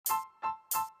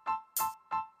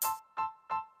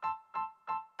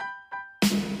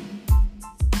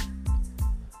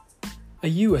Are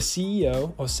you a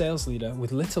CEO or sales leader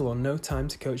with little or no time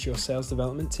to coach your sales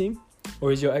development team?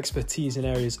 Or is your expertise in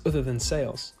areas other than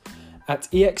sales? At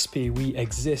EXP, we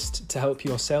exist to help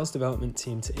your sales development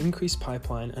team to increase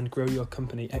pipeline and grow your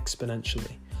company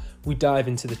exponentially. We dive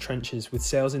into the trenches with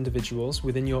sales individuals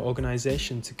within your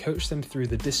organization to coach them through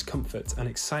the discomfort and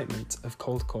excitement of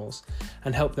cold calls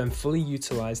and help them fully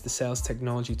utilize the sales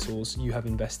technology tools you have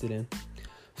invested in.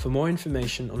 For more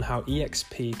information on how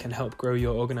EXP can help grow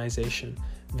your organization,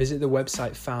 visit the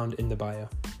website found in the bio.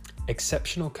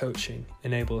 Exceptional coaching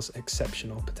enables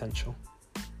exceptional potential.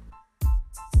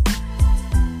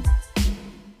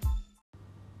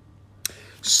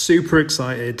 Super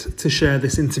excited to share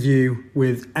this interview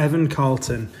with Evan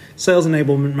Carlton, Sales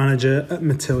Enablement Manager at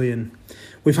Matillion.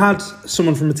 We've had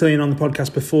someone from Matillion on the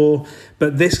podcast before,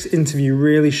 but this interview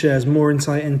really shares more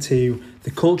insight into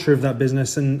the culture of that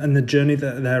business and the journey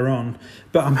that they're on.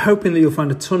 But I'm hoping that you'll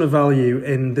find a ton of value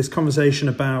in this conversation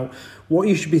about what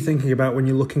you should be thinking about when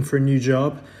you're looking for a new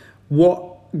job,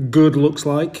 what good looks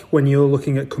like when you're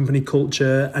looking at company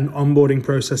culture and onboarding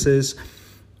processes,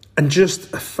 and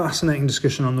just a fascinating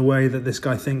discussion on the way that this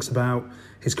guy thinks about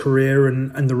his career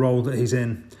and the role that he's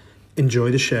in.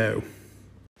 Enjoy the show.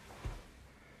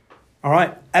 All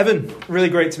right, Evan, really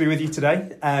great to be with you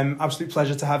today. Absolute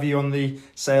pleasure to have you on the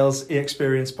Sales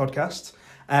E-Experience podcast.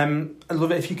 I'd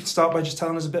love it if you could start by just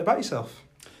telling us a bit about yourself.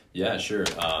 Yeah, sure.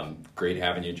 Great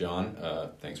having you, John.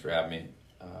 Thanks for having me.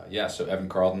 So Evan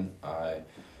Carlton. I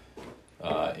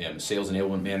am Sales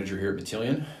Enablement Manager here at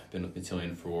Matillion. Been with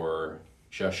Matillion for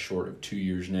just short of 2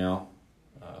 years now.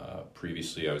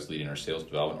 Previously, I was leading our sales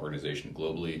development organization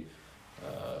globally,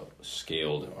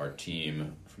 scaled our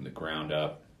team from the ground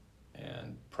up.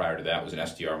 And prior to that was an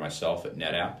SDR myself at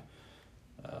NetApp,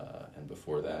 and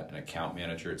before that an account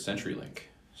manager at CenturyLink.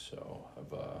 So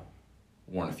I've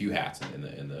worn a few hats in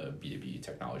the B2B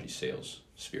technology sales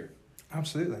sphere.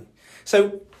 Absolutely.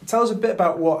 So tell us a bit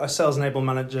about what a sales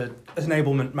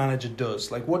enablement manager does.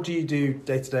 Like, what do you do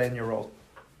day to day in your role?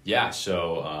 Yeah,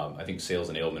 so I think sales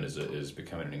enablement is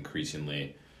becoming an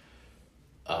increasingly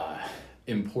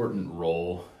important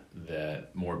role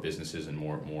that more businesses and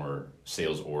more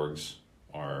sales orgs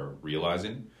are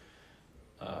realizing.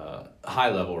 High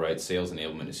level, right? Sales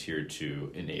enablement is here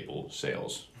to enable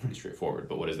sales. Pretty straightforward.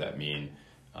 But what does that mean?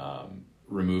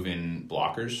 Removing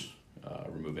blockers,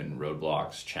 removing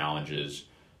roadblocks, challenges,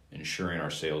 ensuring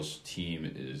our sales team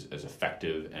is as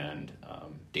effective and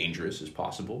dangerous as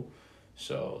possible.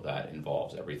 So that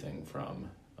involves everything from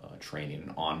training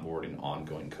and onboarding,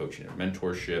 ongoing coaching and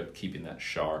mentorship, keeping that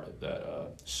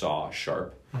saw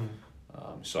sharp.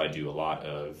 So I do a lot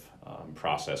of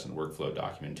process and workflow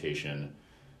documentation,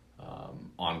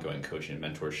 ongoing coaching and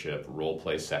mentorship, role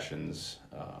play sessions,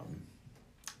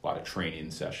 a lot of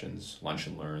training sessions, lunch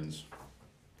and learns,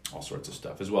 all sorts of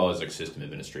stuff, as well as like system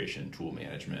administration, tool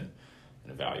management,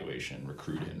 and evaluation,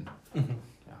 recruiting. Yeah,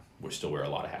 we still wear a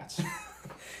lot of hats.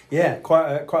 Yeah,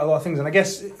 quite a lot of things. And I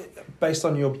guess based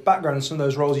on your background and some of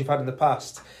those roles you've had in the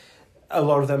past, a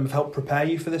lot of them have helped prepare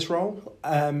you for this role.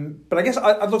 But I guess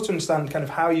I'd love to understand kind of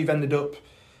how you've ended up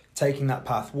taking that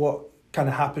path. What kind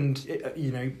of happened,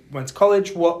 went to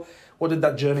college? What did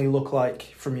that journey look like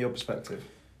from your perspective?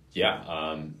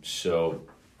 Yeah, so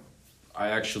I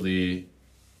actually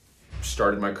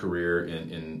started my career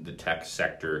in the tech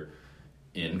sector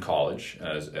in college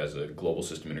as a global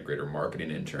system integrator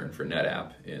marketing intern for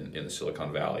NetApp in the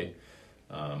Silicon Valley,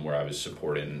 where I was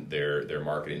supporting their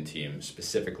marketing team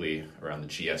specifically around the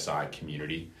GSI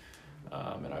community,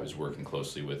 and I was working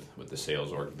closely with the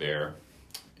sales org there.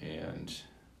 And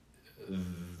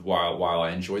while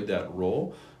I enjoyed that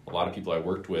role, a lot of people I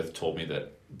worked with told me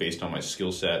that based on my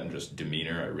skill set and just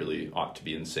demeanor, I really ought to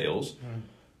be in sales.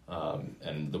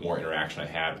 And the more interaction I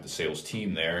had with the sales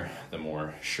team there, the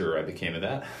more sure I became of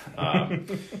that.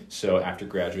 So after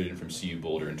graduating from CU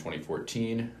Boulder in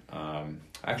 2014, I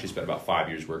actually spent about 5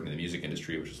 years working in the music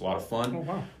industry, which was a lot of fun. Oh,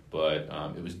 wow.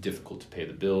 But it was difficult to pay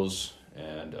the bills.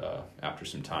 And after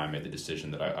some time, I made the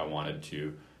decision that I wanted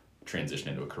to transition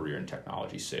into a career in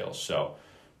technology sales. So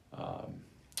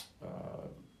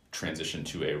transitioned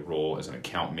to a role as an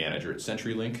account manager at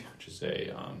CenturyLink, which is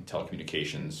a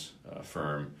telecommunications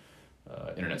firm,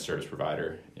 internet service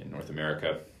provider in North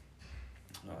America.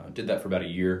 Did that for about a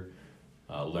year.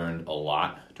 Learned a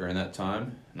lot during that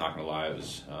time. Not gonna lie, it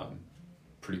was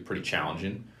pretty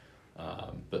challenging,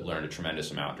 but learned a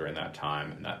tremendous amount during that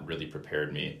time, and that really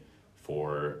prepared me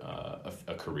for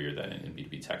a career then in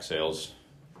B2B tech sales.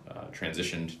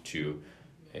 Transitioned to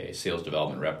a sales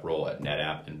development rep role at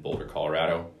NetApp in Boulder,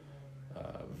 Colorado.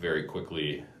 Very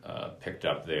quickly picked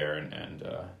up there and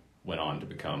went on to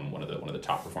become one of the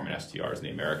top performing SDRs in the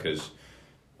Americas.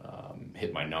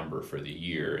 hit my number for the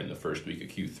year in the first week of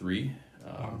Q3.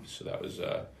 So that was,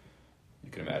 you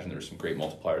can imagine there were some great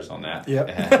multipliers on that.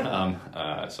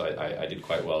 So I did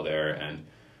quite well there and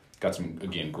got some,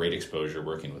 again, great exposure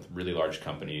working with really large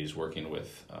companies, working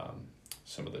with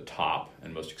some of the top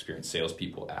and most experienced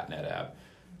salespeople at NetApp.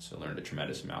 So learned a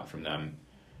tremendous amount from them.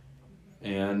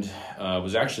 And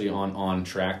was actually on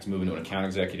track to move into an account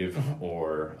executive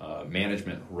or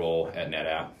management role at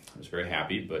NetApp. I was very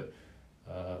happy, but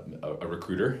a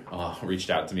recruiter reached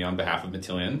out to me on behalf of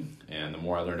Matillion, and the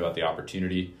more I learned about the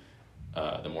opportunity,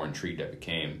 the more intrigued I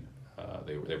became.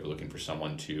 They were looking for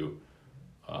someone to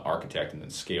architect and then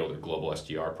scale their global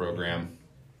SDR program,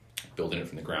 building it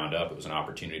from the ground up. It was an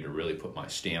opportunity to really put my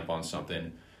stamp on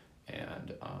something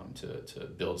and to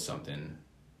build something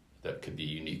that could be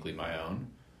uniquely my own.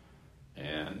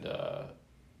 And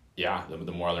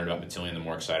the more I learned about Matillion, the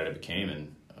more excited I became,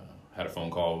 and had a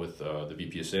phone call with the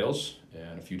VP of Sales,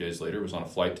 and a few days later was on a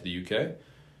flight to the UK.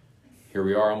 Here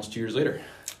we are almost 2 years later.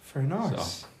 Very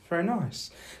nice. Very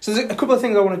nice. So there's a couple of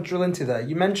things I want to drill into there.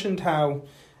 You mentioned how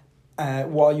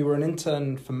while you were an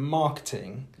intern for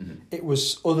marketing, it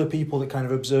was other people that kind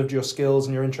of observed your skills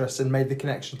and your interests and made the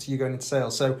connection to you going into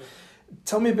sales. So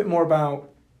tell me a bit more about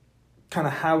kind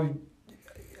of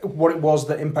what it was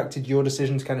that impacted your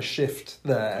decision to kind of shift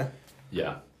there.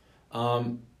 Yeah.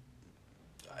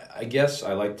 I guess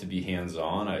I like to be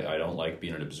hands-on. I don't like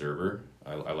being an observer.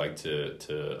 I like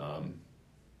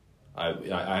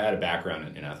I had a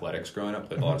background in athletics growing up,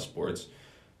 played a lot of sports,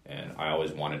 and I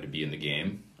always wanted to be in the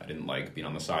game. I didn't like being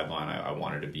on the sideline. I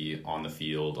wanted to be on the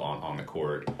field, on the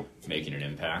court, making an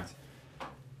impact.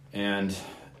 And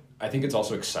I think it's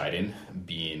also exciting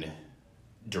being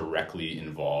directly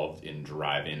involved in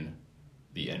driving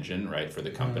the engine, right, for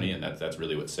the company. And that's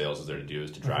really what sales is there to do,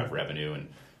 is to drive revenue. And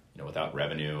without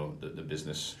revenue, the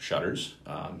business shutters.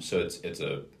 So it's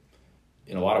a,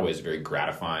 in a lot of ways, a very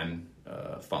gratifying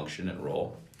function and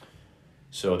role.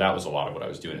 So that was a lot of what I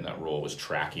was doing in that role, was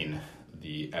tracking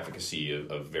the efficacy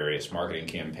of various marketing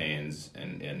campaigns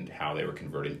and how they were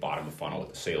converting bottom of funnel with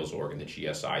the sales org and the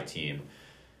GSI team.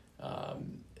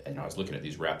 And I was looking at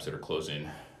these reps that are closing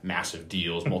massive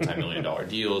deals, multi-million-dollar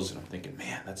deals, and I'm thinking,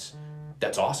 man,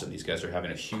 that's awesome. These guys are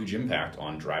having a huge impact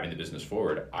on driving the business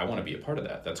forward. I want to be a part of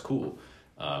that. That's cool.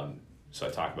 So I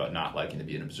talk about not liking to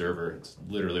be an observer. It's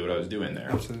literally what I was doing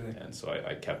there. Absolutely. And so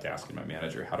I kept asking my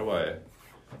manager, I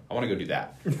want to go do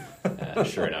that. And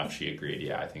sure enough, she agreed.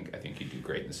 Yeah, I think you do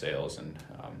great in sales, and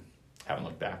haven't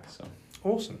looked back. So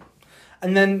awesome.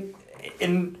 And then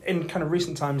in kind of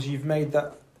recent times, you've made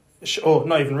that, or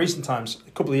not even recent times,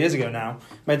 a couple of years ago now,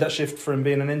 made that shift from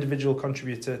being an individual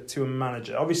contributor to a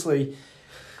manager. Obviously,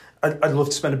 I'd love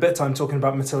to spend a bit of time talking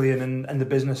about Matillion and the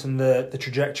business and the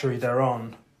trajectory they're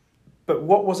on. But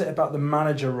what was it about the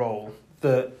manager role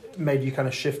that made you kind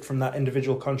of shift from that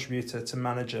individual contributor to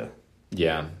manager?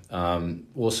 Yeah.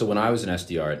 Well, so when I was an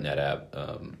SDR at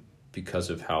NetApp, because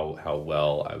of how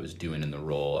well I was doing in the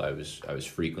role, I was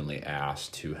frequently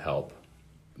asked to help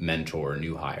mentor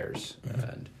new hires.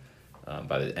 And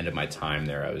by the end of my time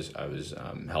there, I was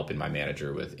helping my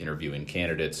manager with interviewing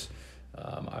candidates.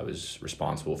 I was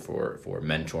responsible for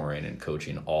mentoring and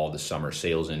coaching all the summer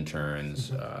sales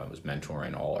interns. I was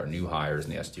mentoring all our new hires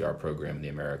in the SDR program in the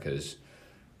Americas.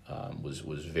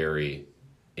 Was very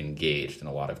engaged in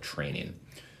a lot of training.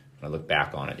 When I look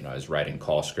back on it, I was writing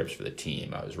call scripts for the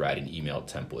team. I was writing email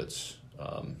templates,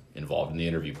 involved in the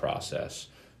interview process,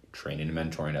 training and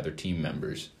mentoring other team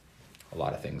members. A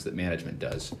lot of things that management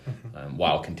does,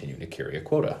 while continuing to carry a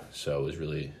quota. So it was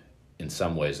really, in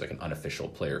some ways, like an unofficial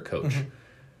player coach.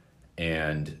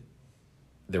 And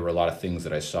there were a lot of things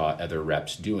that I saw other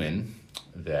reps doing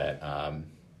that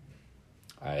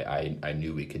I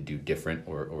knew we could do different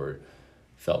or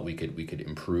felt we could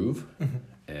improve,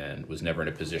 and was never in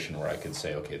a position where I could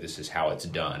say, okay, this is how it's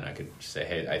done. I could say,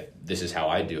 hey, this is how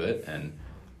I do it, and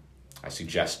I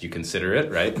suggest you consider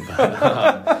it, right?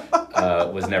 But,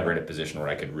 was never in a position where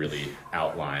I could really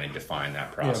outline and define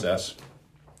that process.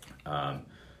 Yeah.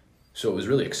 So it was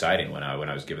really exciting when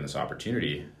I was given this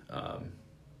opportunity.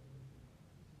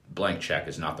 Blank check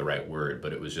is not the right word,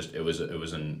 but it was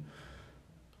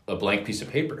a blank piece of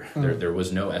paper. There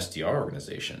was no SDR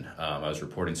organization. I was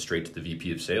reporting straight to the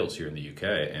VP of Sales here in the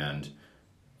UK, and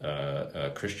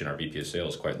Christian, our VP of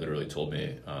Sales, quite literally told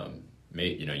me,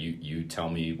 mate, you tell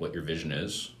me what your vision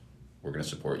is. We're going to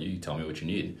support you. You tell me what you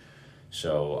need.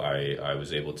 So I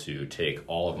was able to take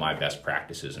all of my best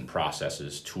practices and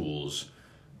processes, tools,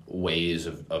 ways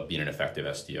of being an effective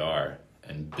SDR,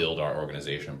 and build our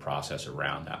organization process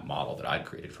around that model that I'd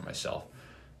created for myself.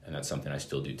 And that's something I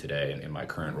still do today in my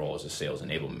current role as a sales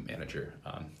enablement manager.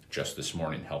 Just this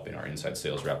morning, helping our inside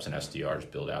sales reps and SDRs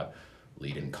build out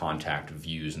lead and contact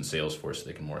views in Salesforce so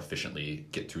they can more efficiently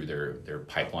get through their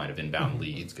pipeline of inbound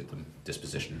leads, get them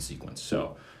dispositioned in sequence.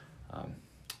 So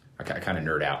I kind of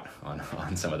nerd out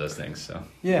on some of those things. So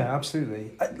yeah,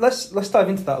 absolutely. Let's dive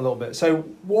into that a little bit. So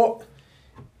what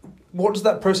does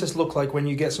that process look like when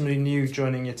you get somebody new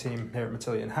joining your team here at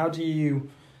Matillion? How do you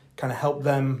kind of help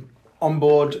them on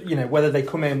board, whether they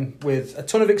come in with a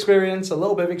ton of experience, a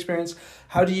little bit of experience?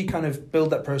 How do you kind of build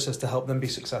that process to help them be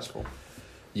successful?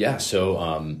 Yeah,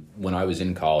 so when I was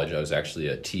in college, I was actually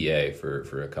a TA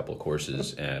for a couple of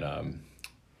courses, and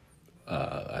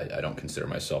I don't consider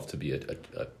myself to be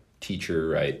a teacher,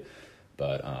 right?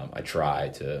 But I try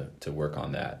to work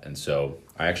on that. And so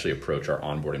I actually approach our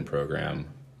onboarding program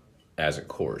as a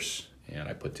course, and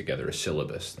I put together a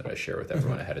syllabus that I share with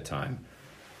everyone ahead of time,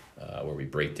 where we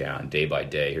break down day by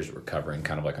day. Here's what we're covering,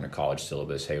 kind of like on a college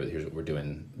syllabus. Hey, here's what we're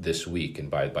doing this week,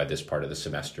 and by this part of the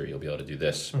semester, you'll be able to do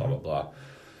this, blah, blah, blah.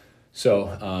 So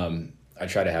I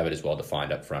try to have it as well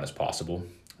defined up front as possible,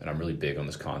 and I'm really big on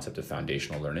this concept of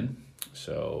foundational learning.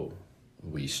 So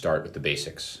we start with the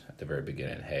basics at the very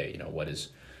beginning. Hey, what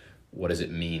does it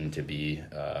mean to be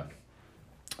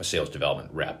a sales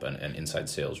development rep, an inside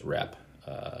sales rep?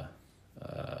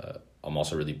 I'm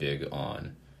also really big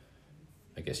on,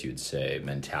 I guess you would say,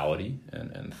 mentality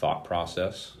and thought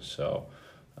process. So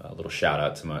a little shout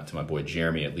out to my boy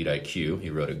Jeremy at Lead IQ.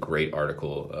 He wrote a great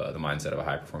article, The Mindset of a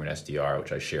High Performing SDR,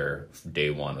 which I share day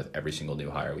one with every single new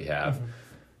hire we have.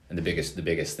 And the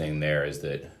biggest thing there is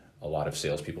that a lot of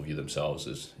salespeople view themselves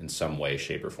as in some way,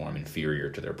 shape, or form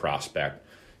inferior to their prospect.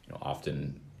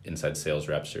 Often inside sales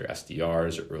reps or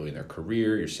SDRs are early in their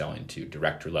career. You're selling to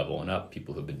director level and up,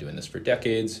 people who've been doing this for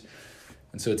decades.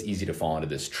 And so it's easy to fall into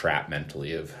this trap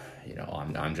mentally of,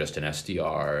 I'm just an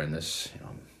SDR and this,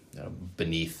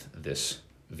 beneath this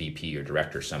VP or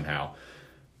director somehow.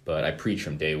 But I preach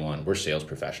from day one, we're sales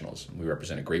professionals. We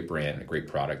represent a great brand and a great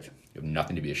product. You have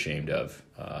nothing to be ashamed of.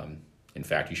 In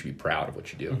fact, you should be proud of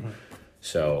what you do.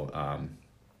 So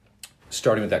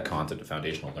starting with that concept of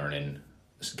foundational learning,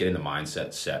 getting the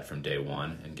mindset set from day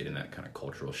one and getting that kind of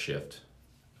cultural shift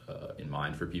in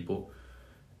mind for people.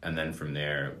 And then from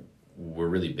there, we're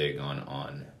really big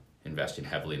on investing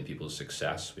heavily in people's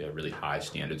success. We have really high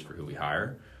standards for who we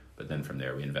hire, but then from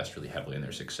there we invest really heavily in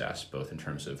their success, both in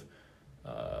terms of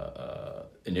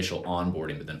initial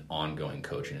onboarding, but then ongoing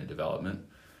coaching and development.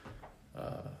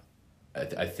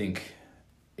 I think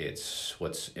it's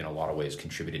what's in a lot of ways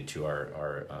contributed to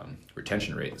our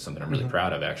retention rate. It's something I'm really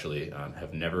proud of, actually.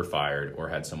 Have never fired or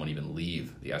had someone even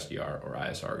leave the SDR or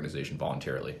ISR organization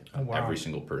voluntarily. Oh, wow. Every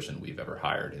single person we've ever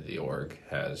hired in the org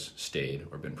has stayed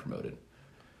or been promoted.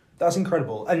 That's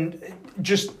incredible. And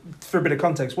just for a bit of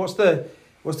context, what's the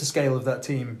scale of that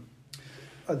team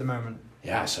at the moment?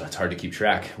 Yeah, so it's hard to keep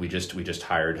track. We just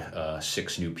hired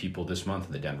 6 new people this month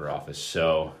in the Denver office.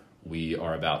 So we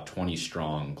are about 20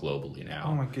 strong globally now.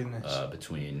 Oh my goodness.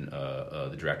 Between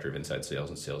the director of inside sales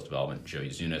and sales development, Joey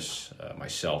Zunis,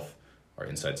 myself, our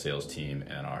inside sales team,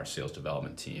 and our sales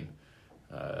development team.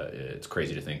 It's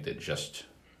crazy to think that just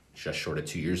short of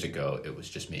 2 years ago, it was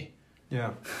just me.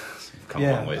 Yeah. Come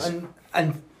a long ways.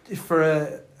 And for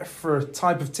a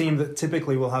type of team that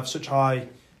typically will have such high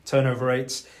turnover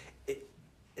rates,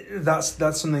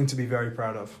 that's something to be very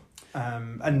proud of.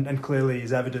 And clearly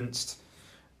is evidence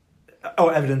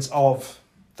of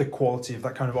the quality of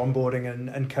that kind of onboarding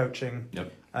and coaching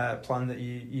plan that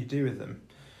you do with them.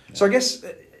 Yep. So I guess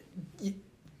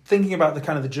thinking about the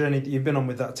kind of the journey that you've been on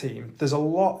with that team, there's a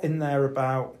lot in there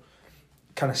about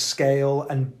kind of scale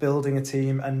and building a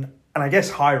team and I guess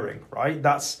hiring, right?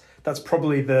 That's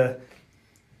probably the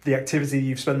activity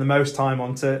you've spent the most time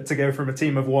on to go from a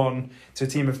team of 1 to a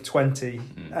team of 20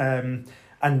 and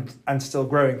still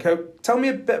growing. Tell me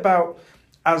a bit about,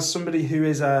 as somebody who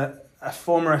is a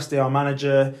former SDR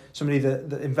manager, somebody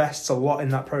that invests a lot in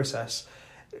that process,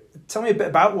 tell me a bit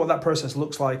about what that process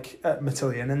looks like at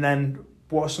Matillion, and then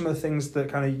what are some of the things that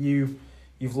kind of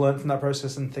you've learned from that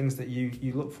process and things that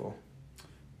you look for?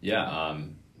 Yeah,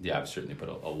 I've certainly put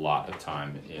a lot of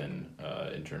time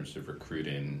in terms of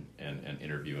recruiting and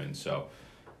interviewing. So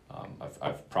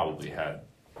I've probably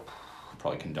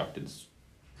conducted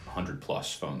 100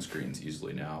 plus phone screens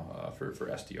easily now for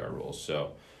SDR roles.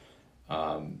 So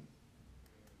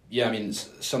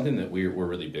something that we're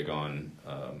really big on,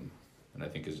 and I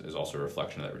think is also a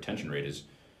reflection of that retention rate, is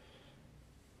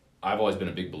I've always been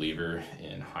a big believer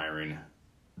in hiring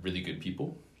really good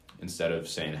people. Instead of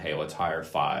saying, hey, let's hire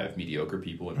 5 mediocre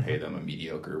people and pay them a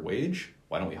mediocre wage,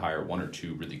 why don't we hire 1 or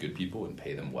 2 really good people and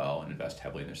pay them well and invest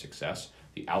heavily in their success?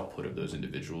 The output of those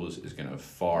individuals is going to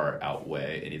far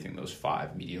outweigh anything those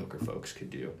 5 mediocre folks could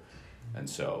do. And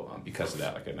so because of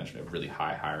that, like I mentioned, we have really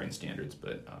high hiring standards,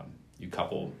 but you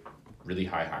couple really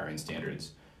high hiring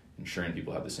standards, ensuring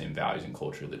people have the same values and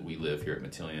culture that we live here at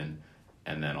Matillion,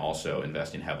 and then also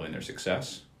investing heavily in their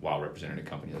success while representing a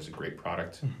company that has a great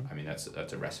product. I mean, that's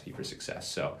a recipe for success.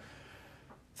 So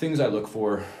things I look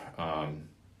for,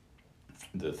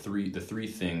 the three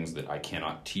things that I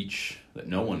cannot teach, that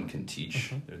no one can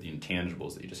teach, they're the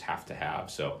intangibles that you just have to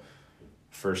have. So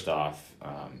first off,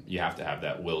 you have to have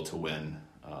that will to win,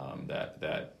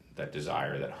 that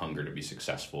desire, that hunger to be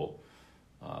successful.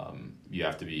 You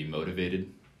have to be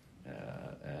motivated,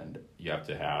 and you have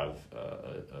to have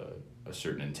a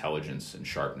certain intelligence and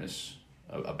sharpness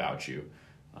about you.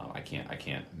 I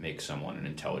can't make someone an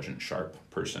intelligent, sharp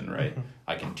person, right?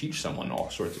 I can teach someone all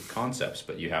sorts of concepts,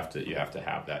 but you have to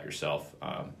have that yourself.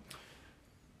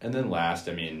 And then last,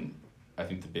 I mean, I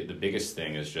think the biggest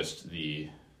thing is just the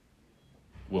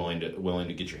willing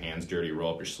to get your hands dirty,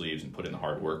 roll up your sleeves, and put in the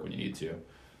hard work when you need to.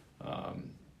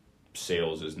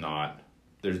 Sales is not,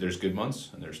 there's good months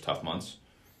and there's tough months.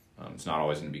 It's not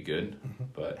always going to be good,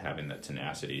 but having that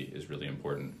tenacity is really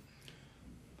important.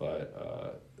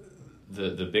 But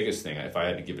the biggest thing, if I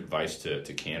had to give advice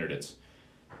to candidates,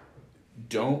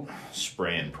 don't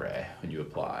spray and pray when you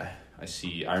apply.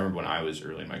 I remember when I was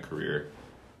early in my career,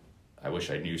 I wish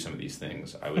I knew some of these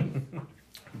things. I would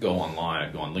go online,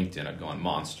 I'd go on LinkedIn, I'd go on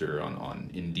Monster,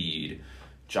 on Indeed,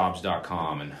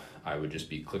 jobs.com, and I would just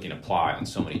be clicking apply on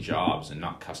so many jobs and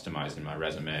not customizing my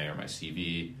resume or my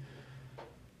CV.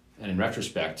 And in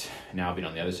retrospect, now being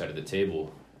on the other side of the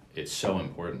table, it's so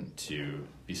important to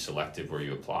be selective where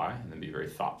you apply and then be very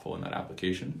thoughtful in that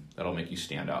application. That'll make you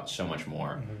stand out so much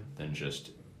more than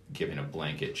just giving a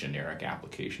blanket generic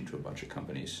application to a bunch of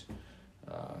companies.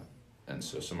 And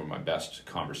so some of my best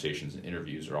conversations and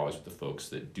interviews are always with the folks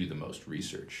that do the most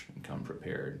research and come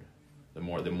prepared. The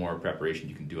more preparation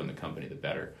you can do in the company, the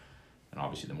better. And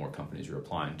obviously the more companies you're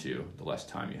applying to, the less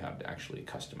time you have to actually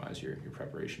customize your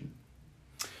preparation.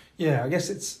 Yeah, I guess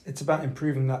it's about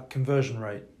improving that conversion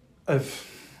rate of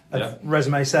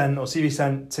resume sent or CV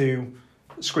sent to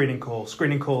screening call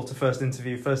to first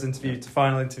interview to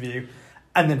final interview,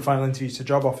 and then final interview to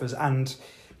job offers. And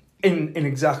in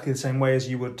exactly the same way as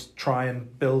you would try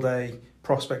and build a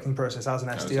prospecting process as an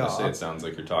SDR. I was going to say, it sounds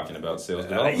like you're talking about sales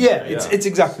development. It's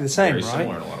exactly the same, very right?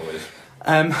 Similar in a lot of ways.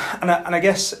 And I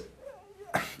guess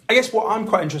what I'm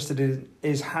quite interested in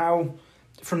is how,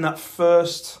 from that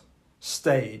first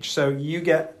stage, so you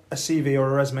get a CV or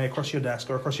a resume across your desk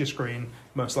or across your screen,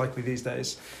 most likely these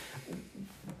days.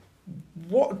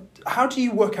 How do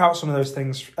you work out some of those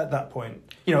things at that point?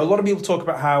 You know, a lot of people talk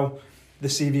about how the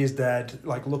CV is dead,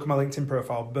 like look at my LinkedIn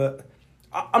profile, but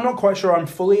I'm not quite sure I'm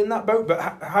fully in that boat, but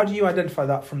how do you identify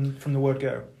that from the word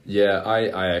go? Yeah,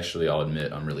 I actually, I'll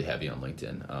admit, I'm really heavy on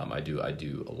LinkedIn. I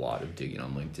do a lot of digging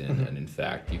on LinkedIn, and in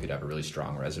fact, you could have a really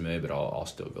strong resume, but I'll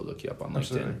still go look you up on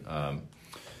LinkedIn.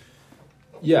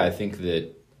 Yeah, I think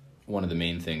that one of the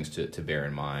main things to bear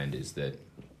in mind is that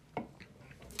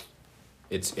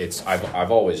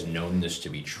I've always known this to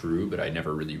be true, but I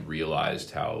never really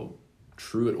realized how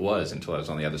true it was until I was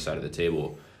on the other side of the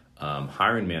table.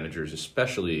 Hiring managers,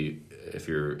 especially if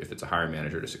it's a hiring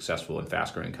manager at a successful and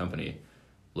fast-growing company,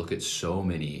 look at so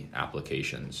many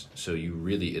applications. So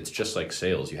it's just like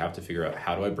sales. You have to figure out,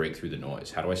 how do I break through the noise?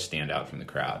 How do I stand out from the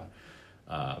crowd?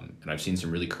 And I've seen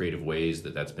some really creative ways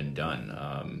that's been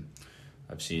done.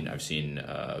 I've seen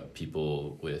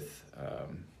people with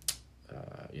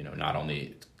not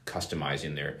only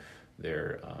customizing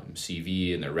their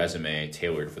CV and their resume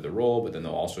tailored for the role, but then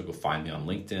they'll also go find me on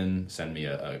LinkedIn, send me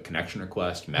a connection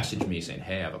request, message me saying,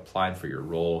 hey, I've applied for your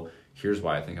role. Here's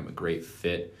why I think I'm a great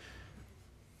fit.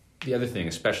 The other thing,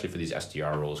 especially for these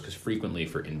SDR roles, because frequently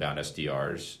for inbound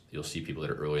SDRs, you'll see people that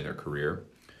are early in their career.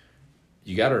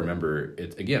 You got to remember,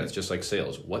 it's just like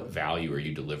sales. What value are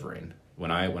you delivering? When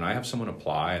I have someone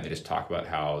apply and they just talk about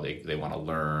how they want to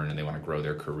learn and they want to grow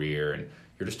their career, and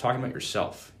you're just talking about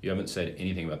yourself. You haven't said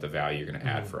anything about the value you're going to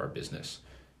add for our business.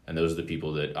 And those are the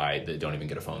people that don't even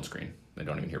get a phone screen. They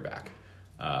don't even hear back.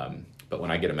 But when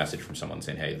I get a message from someone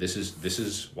saying, hey, this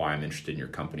is why I'm interested in your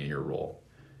company and your role.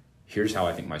 Here's how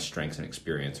I think my strengths and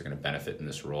experience are going to benefit in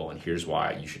this role, and here's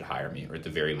why you should hire me, or at the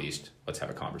very least, let's have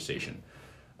a conversation.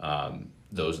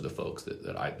 Those are the folks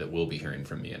that will be hearing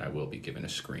from me, and I will be given a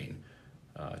screen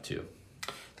to.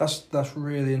 That's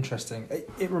really interesting.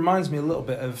 It reminds me a little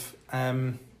bit of,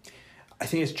 I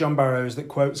think it's John Barrows that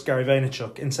quotes Gary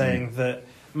Vaynerchuk in saying that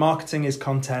marketing is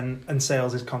content and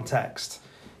sales is context.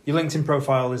 your LinkedIn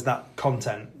profile is that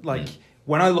content. Like,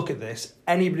 when I look at this,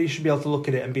 anybody should be able to look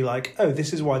at it and be like, oh,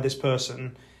 this is why this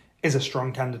person is a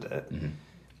strong candidate. Mm-hmm.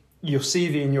 Your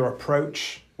CV and your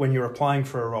approach when you're applying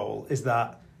for a role is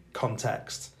that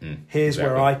context. Here's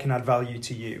exactly. where I can add value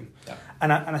to you. Yeah.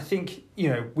 And I think, you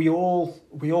know, we all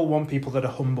want people that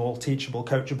are humble, teachable,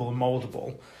 coachable, and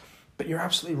moldable. But you're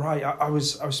absolutely right. I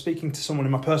was speaking to someone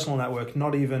in my personal network,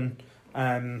 not even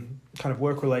kind of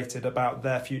work related, about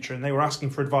their future, and they were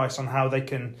asking for advice on how they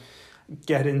can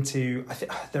get into. I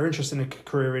think they're interested in a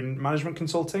career in management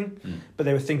consulting, but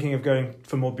they were thinking of going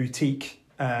for more boutique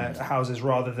houses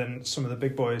rather than some of the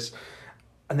big boys.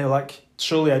 And they were like,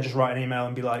 surely I just write an email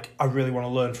and be like, I really want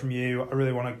to learn from you. I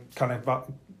really want to kind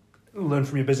of learn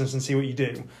from your business and see what you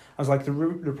do. I was like, the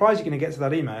reply you're going to get to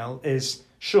that email is,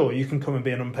 sure, you can come and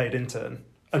be an unpaid intern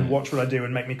and watch what I do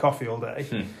and make me coffee all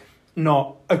day.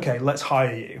 Not, okay, let's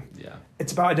hire you. Yeah.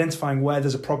 It's about identifying where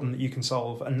there's a problem that you can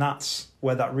solve, and that's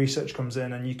where that research comes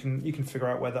in, and you can figure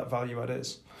out where that value add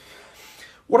is.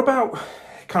 What about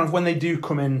kind of when they do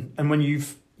come in, and when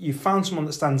you've found someone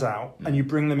that stands out and you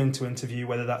bring them into interview,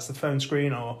 whether that's the phone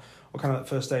screen or kind of that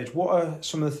first stage, what are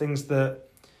some of the things that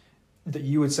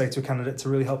you would say to a candidate to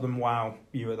really help them wow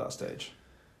you at that stage?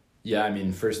 Yeah, I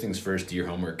mean, first things first, do your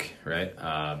homework, right?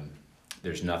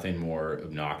 There's nothing more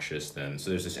obnoxious than, so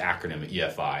there's this acronym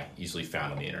EFI, easily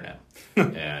found on the internet.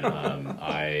 And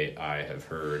I have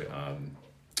heard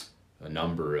a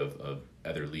number of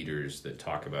other leaders that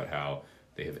talk about how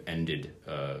they have ended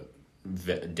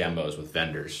demos with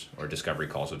vendors or discovery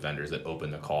calls with vendors that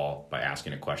open the call by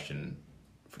asking a question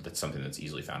that's something that's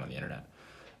easily found on the internet.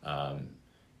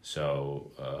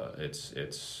 So it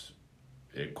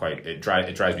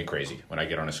drives me crazy when I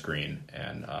get on a screen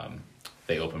and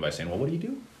they open by saying, "Well, what do you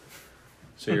do?"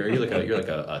 So you're like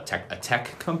a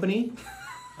tech company.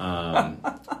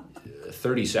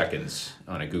 30 seconds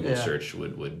on a Google search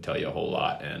would tell you a whole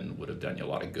lot and would have done you a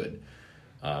lot of good.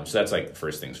 So that's like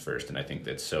first things first, and I think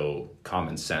that's so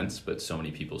common sense, but so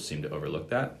many people seem to overlook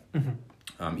that.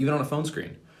 Even on a phone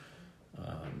screen.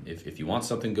 If you want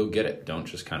something, go get it. Don't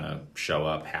just kind of show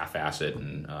up, half-ass it,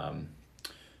 and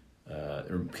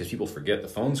because people forget the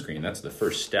phone screen, that's the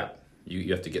first step.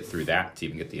 You have to get through that to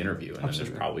even get the interview, and then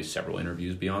there's probably several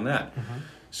interviews beyond that.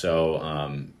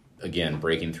 So again,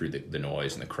 breaking through the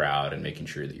noise and the crowd and making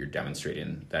sure that you're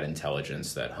demonstrating that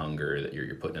intelligence, that hunger, that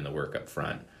you're putting in the work up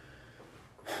front.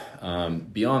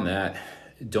 Beyond that,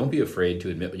 don't be afraid to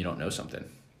admit when you don't know something,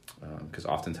 because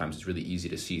oftentimes it's really easy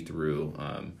to see through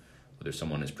whether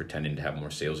someone is pretending to have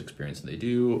more sales experience than they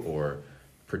do, or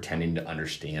pretending to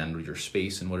understand your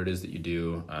space and what it is that you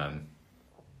do.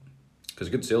 Because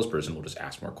a good salesperson will just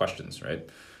ask more questions, right?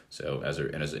 So as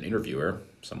an interviewer,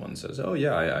 someone says, "Oh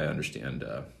yeah, I understand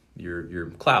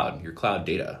your cloud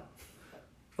data."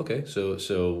 Okay,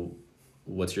 so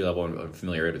what's your level of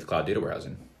familiarity with cloud data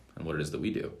warehousing and what it is that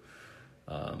we do?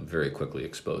 Very quickly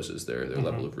exposes their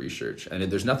level of research. And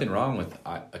there's nothing wrong with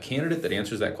a candidate that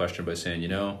answers that question by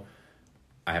saying,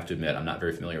 I have to admit, I'm not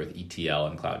very familiar with ETL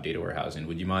and cloud data warehousing.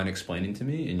 Would you mind explaining to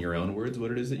me in your own words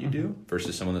what it is that you do?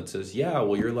 Versus someone that says, yeah,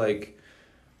 well, you're like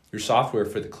your software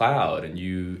for the cloud and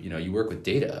you work with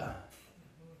data.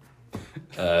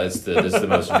 That's the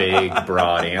most vague,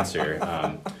 broad answer.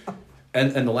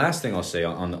 And the last thing I'll say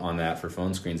on that for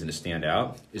phone screens and to stand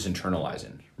out is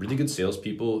internalizing. Really good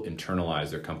salespeople internalize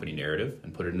their company narrative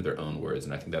and put it into their own words,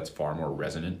 and I think that's far more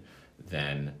resonant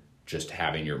than just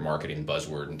having your marketing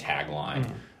buzzword and tagline.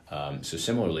 So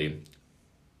similarly,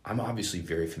 I'm obviously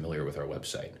very familiar with our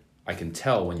website. I can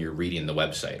tell when you're reading the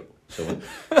website. So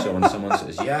when someone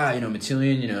says, yeah,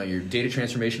 Matillion, your data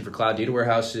transformation for cloud data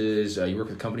warehouses, you work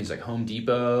with companies like Home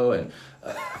Depot, and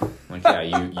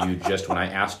you just, when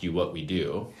I asked you what we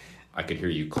do, I could hear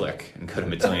you click and go to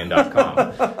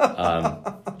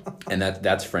Matillion.com. And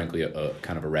that's frankly a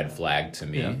kind of a red flag to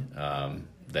me.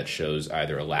 That shows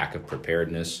either a lack of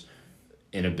preparedness,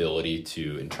 inability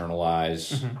to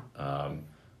internalize,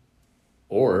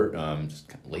 or just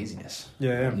kind of laziness.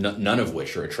 None of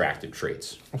which are attractive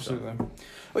traits. Absolutely. So.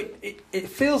 It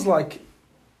feels like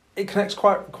it connects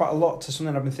quite a lot to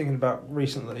something I've been thinking about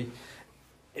recently.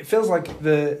 It feels like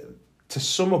to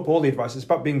sum up all the advice, it's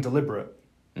about being deliberate,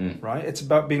 right? It's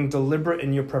about being deliberate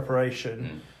in your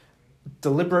preparation,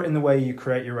 deliberate in the way you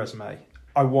create your resume.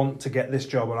 I want to get this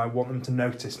job and I want them to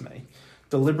notice me.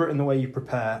 Deliberate in the way you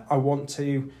prepare. I want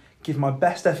to give my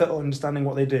best effort at understanding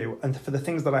what they do. And for the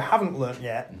things that I haven't learnt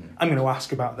yet, I'm going to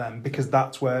ask about them because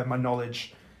that's where my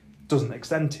knowledge doesn't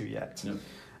extend to yet. Yep.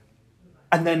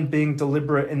 And then being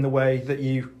deliberate in the way that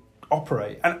you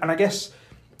operate. And I guess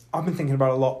I've been thinking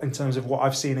about a lot in terms of what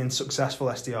I've seen in successful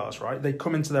SDRs, right? They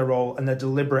come into their role and they're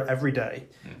deliberate every day.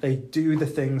 They do the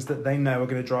things that they know are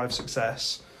going to drive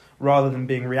success rather than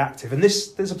being reactive. And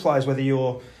this applies whether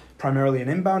you're primarily an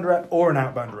inbound rep or an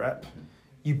outbound rep.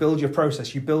 You build your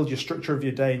process, you build your structure of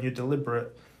your day, and you're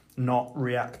deliberate, not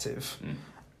reactive.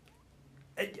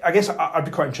 I guess I'd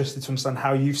be quite interested to understand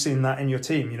how you've seen that in your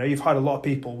team. You know, you've hired a lot of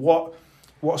people. What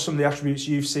are some of the attributes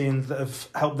you've seen that have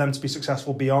helped them to be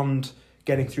successful beyond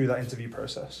getting through that interview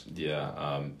process?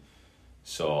 Yeah.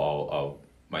 So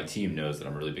my team knows that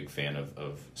I'm a really big fan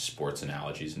of sports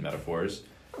analogies and metaphors.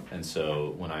 And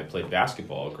so when I played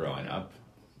basketball growing up,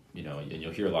 you know, and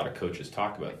you'll hear a lot of coaches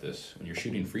talk about this, when you're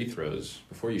shooting free throws,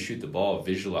 before you shoot the ball,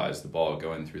 visualize the ball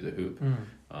going through the hoop.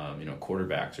 You know,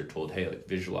 quarterbacks are told, hey, like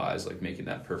visualize like making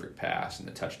that perfect pass and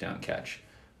the touchdown catch.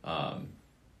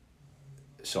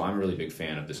 So I'm a really big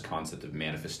fan of this concept of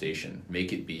manifestation.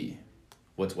 Make it be.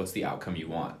 What's the outcome you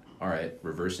want? All right,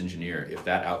 reverse engineer. If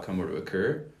that outcome were to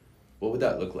occur, what would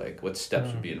that look like? What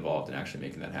steps would be involved in actually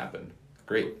making that happen?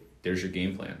 Great. There's your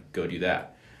game plan. Go do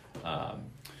that.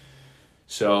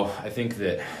 So I think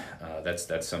that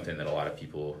that's something that a lot of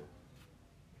people,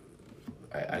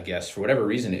 I guess, for whatever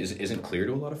reason, isn't clear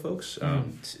to a lot of folks.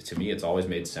 To me, it's always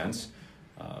made sense.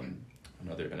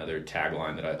 Another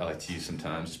tagline that I like to use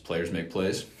sometimes is players make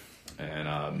plays.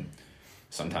 And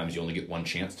sometimes you only get one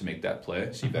chance to make that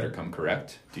play, so you better come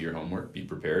correct, do your homework, be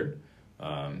prepared,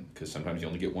 because sometimes you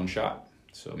only get one shot,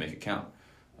 so make it count.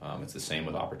 It's the same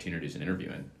with opportunities in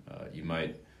interviewing. You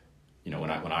might, you know,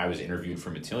 when I was interviewed for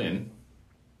Matillion,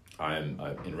 I'm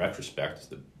in retrospect, it's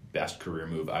the best career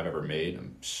move I've ever made.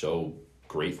 I'm so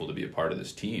grateful to be a part of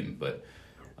this team, but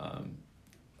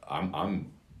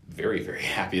I'm very, very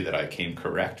happy that I came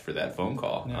correct for that phone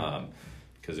call,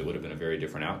 because it would have been a very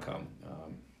different outcome.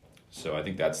 So I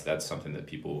think that's something that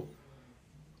people,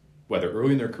 whether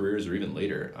early in their careers or even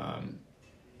later,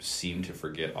 seem to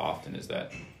forget often, is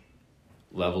that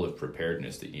level of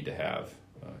preparedness that you need to have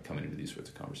coming into these sorts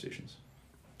of conversations.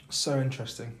 So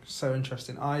interesting.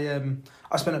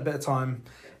 I spent a bit of time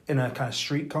in a kind of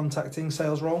street contacting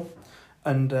sales role,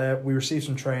 and we received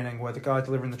some training where the guy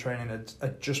delivering the training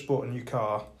had just bought a new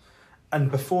car,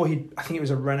 and before I think it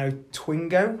was a Renault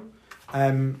Twingo,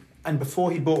 and before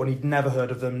he bought one, he'd never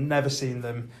heard of them, never seen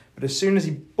them. But as soon as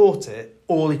he bought it,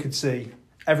 all he could see,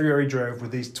 everywhere he drove, were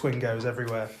these Twingos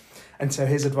everywhere. And so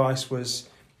his advice was,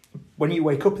 when you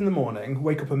wake up in the morning,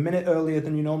 wake up a minute earlier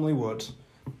than you normally would.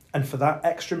 And for that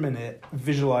extra minute,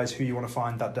 visualize who you want to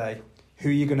find that day, who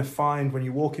you're going to find when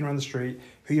you're walking around the street,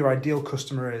 who your ideal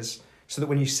customer is, so that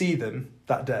when you see them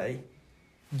that day,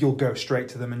 you'll go straight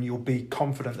to them and you'll be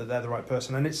confident that they're the right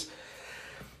person. And it's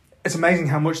amazing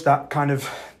how much that kind of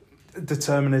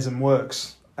determinism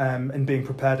works, and being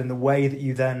prepared in the way that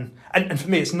you then, and for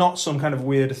me, it's not some kind of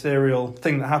weird ethereal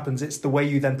thing that happens. It's the way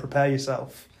you then prepare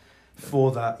yourself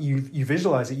for that. You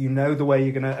visualize it. You know the way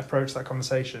you're going to approach that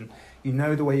conversation. You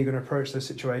know the way you're going to approach those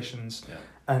situations,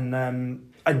 and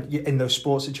in those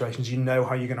sports situations, you know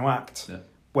how you're going to act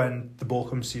when the ball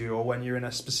comes to you or when you're in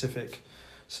a specific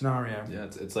scenario. Yeah,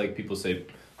 it's like people say,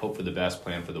 hope for the best,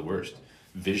 plan for the worst.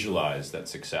 Visualize that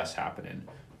success happening.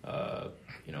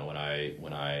 You know, when I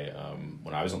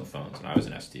was on the phones and I was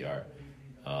an SDR,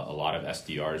 a lot of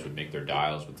SDRs would make their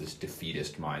dials with this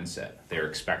defeatist mindset. They're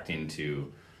expecting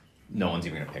no one's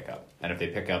even going to pick up. And if they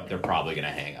pick up, they're probably going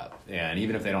to hang up. And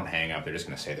even if they don't hang up, they're just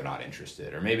going to say they're not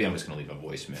interested. Or maybe I'm just going to leave a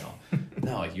voicemail.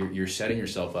 No, like you're setting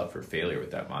yourself up for failure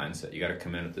with that mindset. You got to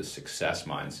come in with this success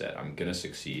mindset. I'm going to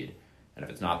succeed. And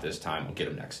if it's not this time, we'll get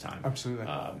them next time. Absolutely.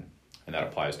 And that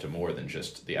applies to more than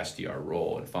just the SDR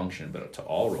role and function, but to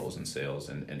all roles in sales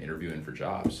and interviewing for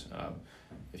jobs.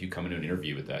 If you come into an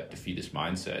interview with that defeatist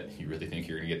mindset, you really think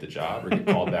you're going to get the job or get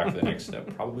called back for the next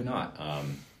step? Probably not.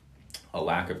 A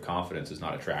lack of confidence is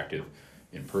not attractive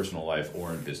in personal life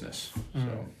or in business.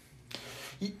 So,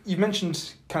 you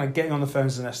mentioned kind of getting on the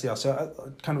phones as an SDR,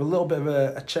 so kind of a little bit of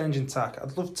a change in tack.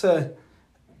 I'd love to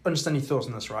understand your thoughts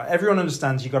on this, right? Everyone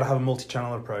understands you've got to have a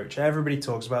multi-channel approach. Everybody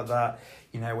talks about that.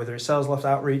 You know, whether it's sales left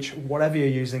outreach, whatever you're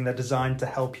using, they're designed to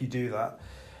help you do that.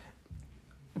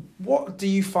 What do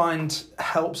you find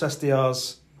helps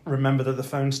SDRs remember that the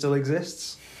phone still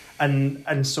exists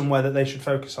and somewhere that they should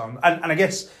focus on? And I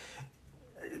guess,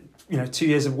 you know, 2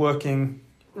 years of running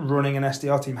an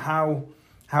SDR team, how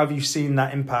have you seen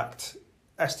that impact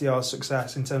SDR's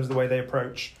success in terms of the way they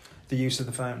approach the use of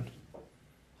the phone?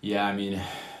 Yeah, I mean,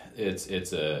 it's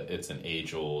an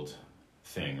age-old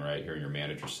thing, right? Hearing your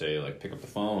manager say, like, pick up the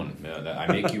phone, I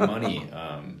make you money.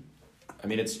 I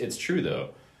mean, it's true, though,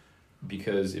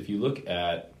 because if you look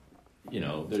at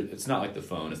it's not like the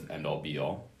phone is the end all be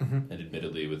all. Mm-hmm. And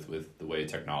admittedly, with the way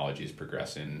technology is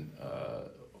progressing,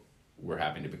 we're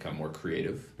having to become more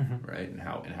creative, Mm-hmm. right? And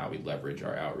how we leverage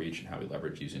our outreach and how we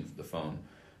leverage using the phone.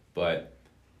 But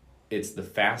it's the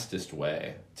fastest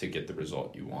way to get the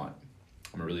result you want.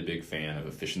 I'm a really big fan of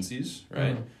efficiencies,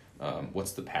 right? Mm-hmm.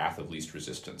 What's the path of least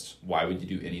resistance? Why would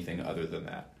you do anything other than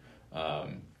that?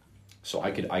 So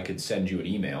I could send you an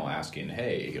email asking,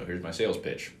 hey, here's my sales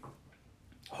pitch.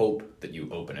 Hope that you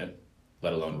open it,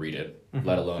 let alone read it, mm-hmm.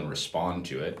 let alone respond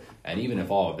to it. And even if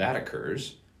all of that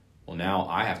occurs, well, now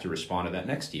I have to respond to that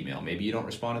next email. Maybe you don't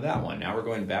respond to that one. Now we're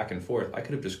going back and forth. I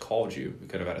could have just called you. We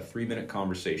could have had a 3-minute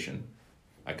conversation.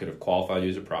 I could have qualified you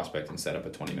as a prospect and set up a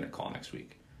 20-minute call next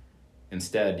week.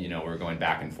 Instead, we're going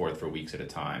back and forth for weeks at a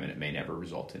time, and it may never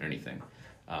result in anything.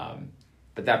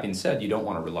 But that being said, you don't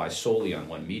want to rely solely on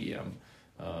one medium.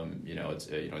 It's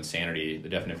insanity. The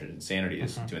definition of insanity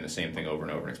is doing the same thing over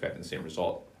and over and expecting the same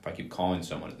result. If I keep calling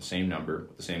someone at the same number,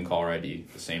 with the same caller ID,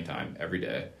 at the same time, every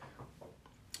day,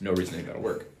 no reason it's got to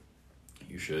work.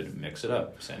 You should mix it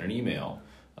up. Send an email.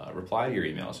 Reply to your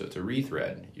email so it's a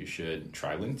rethread. You should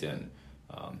try LinkedIn.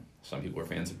 Some people are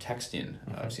fans of texting.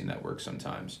 I've seen that work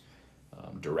sometimes.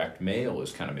 Direct mail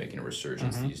is kind of making a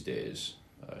resurgence these days.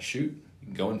 You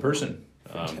can go in person.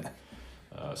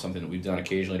 Something that we've done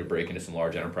occasionally to break into some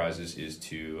large enterprises is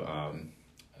to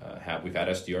we've had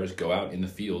SDRs go out in the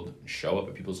field, show up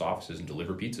at people's offices and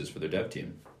deliver pizzas for their dev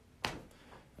team.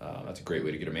 That's a great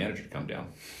way to get a manager to come down.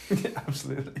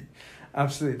 Absolutely.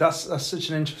 That's such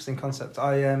an interesting concept.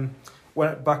 I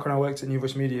back when I worked at New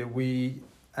Voice Media, we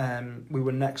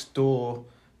were next door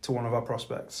to one of our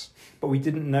prospects, but we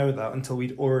didn't know that until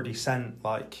we'd already sent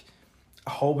like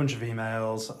a whole bunch of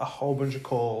emails, a whole bunch of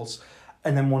calls.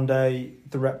 And then one day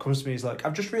the rep comes to me, he's like,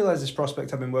 I've just realized this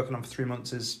prospect I've been working on for 3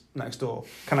 months is next door.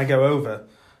 Can I go over?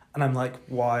 And I'm like,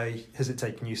 why has it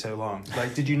taken you so long?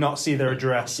 Like, did you not see their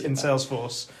address in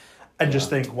Salesforce and just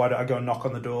think, why don't I go and knock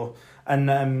on the door?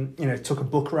 And, took a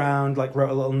book around, like wrote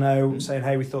a little note saying,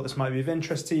 hey, we thought this might be of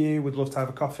interest to you. We'd love to have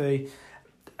a coffee.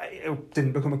 It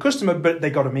didn't become a customer, but they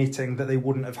got a meeting that they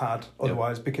wouldn't have had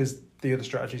otherwise because the other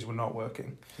strategies were not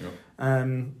working.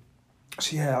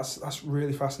 So yeah, that's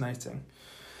really fascinating.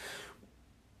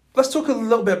 Let's talk a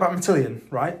little bit about Matillion,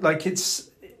 right? Like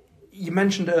you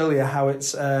mentioned earlier how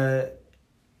it's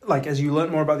like as you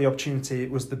learned more about the opportunity,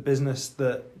 it was the business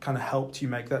that kind of helped you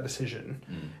make that decision.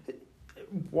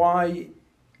 Why,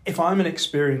 if I'm an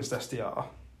experienced SDR,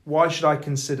 why should I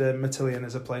consider Matillion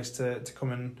as a place to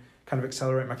come and kind of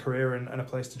accelerate my career and a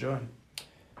place to join?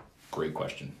 Great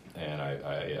question. And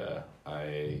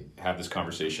I have this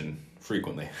conversation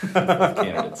frequently with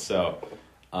candidates. So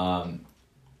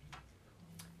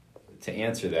to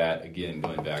answer that, again,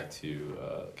 going back to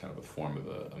kind of a form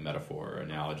of a metaphor or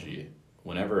analogy,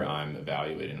 whenever I'm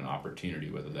evaluating an opportunity,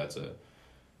 whether that's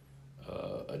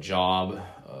a job,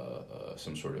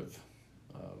 some sort of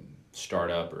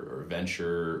startup or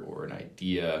venture or an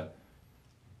idea,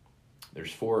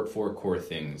 there's four core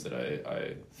things that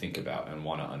I think about and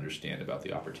want to understand about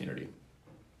the opportunity.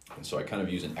 And so I kind of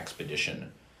use an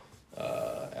expedition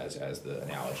as the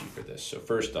analogy for this. So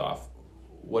first off,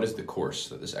 what is the course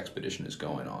that this expedition is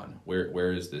going on?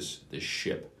 Where is this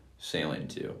ship sailing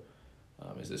to?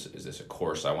 Is this a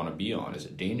course I want to be on? Is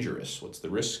it dangerous? What's the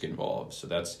risk involved? So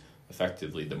that's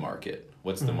effectively the market.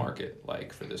 What's the market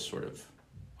like for this sort of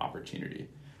opportunity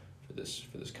for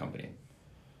this company?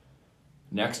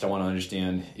 Next, I want to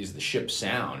understand, is the ship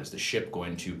sound? Is the ship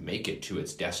going to make it to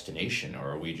its destination?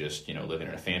 Or are we just, living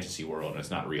in a fantasy world and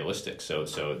it's not realistic? So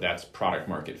that's product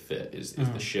market fit. Is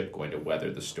the ship going to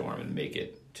weather the storm and make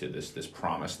it to this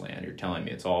promised land? You're telling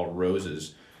me it's all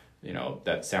roses.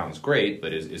 That sounds great,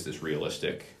 but is this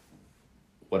realistic?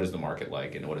 What is the market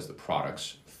like, and what is the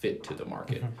products fit to the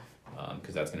market?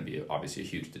 Because that's going to be obviously a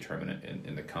huge determinant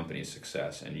in the company's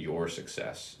success and your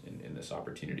success in this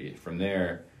opportunity. From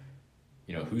there,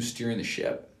 who's steering the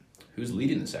ship? Who's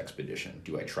leading this expedition?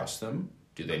 Do I trust them?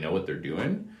 Do they know what they're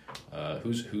doing?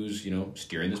 Who's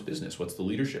steering this business? What's the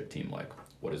leadership team like?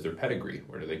 What is their pedigree?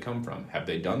 Where do they come from? Have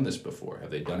they done this before?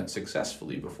 Have they done it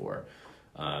successfully before?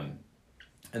 And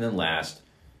then last,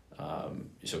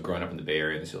 so growing up in the Bay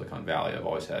Area and the Silicon Valley, I've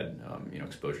always had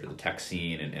exposure to the tech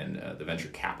scene and the venture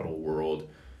capital world.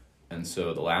 And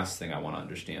so the last thing I want to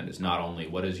understand is not only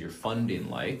what is your funding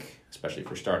like, especially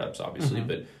for startups, obviously,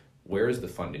 but where is the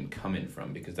funding coming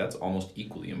from? Because that's almost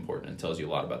equally important and tells you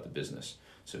a lot about the business.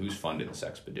 So who's funding this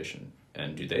expedition?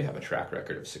 And do they have a track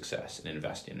record of success in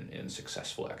investing in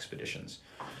successful expeditions?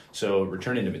 So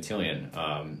returning to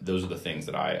Matillion, those are the things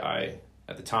that I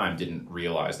at the time didn't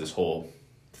realize this whole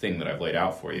thing that I've laid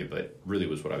out for you, but really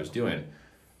was what I was doing.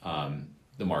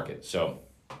 The market. So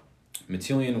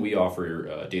Matillion, we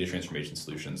offer data transformation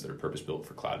solutions that are purpose-built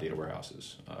for cloud data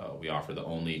warehouses. We offer the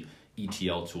only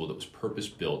ETL tool that was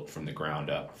purpose-built from the ground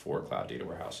up for cloud data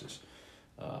warehouses.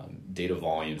 Data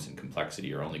volumes and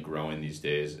complexity are only growing these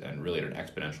days, and really at an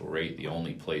exponential rate. The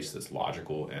only place that's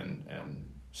logical and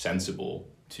sensible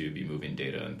to be moving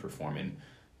data and performing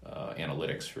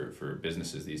analytics for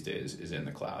businesses these days is in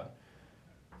the cloud.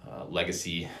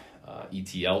 Legacy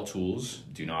ETL tools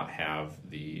do not have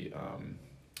the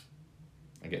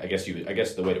I guess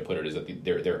the way to put it is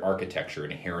that their architecture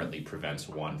inherently prevents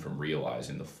one from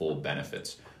realizing the full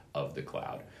benefits of the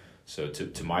cloud. So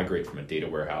to migrate from a data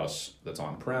warehouse that's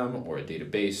on-prem or a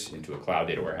database into a cloud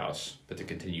data warehouse, but to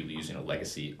continue using a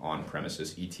legacy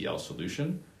on-premises ETL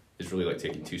solution is really like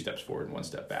taking 2 steps forward and 1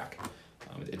 step back.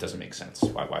 It doesn't make sense.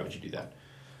 Why would you do that?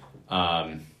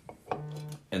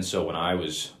 And so when I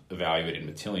was evaluating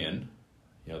Matillion,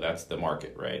 that's the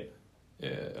market, right?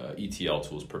 ETL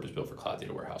tools purpose-built for cloud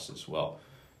data warehouses. Well,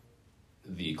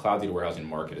 the cloud data warehousing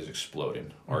market is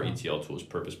exploding. Our ETL tool is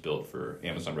purpose-built for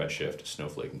Amazon Redshift,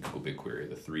 Snowflake, and Google BigQuery,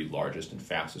 the 3 largest and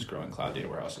fastest growing cloud data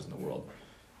warehouses in the world.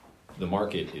 The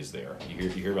market is there. You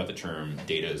hear about the term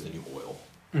data is the new oil.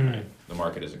 Right? The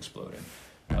market is exploding.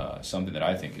 Something that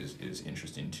I think is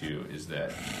interesting too is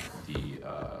that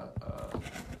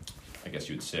I guess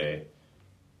you would say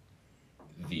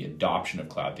the adoption of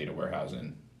cloud data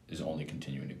warehousing is only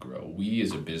continuing to grow. We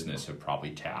as a business have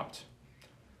probably tapped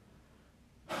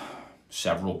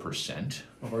several percent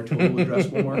of our total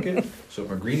addressable market. So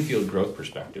from a greenfield growth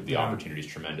perspective, the opportunity is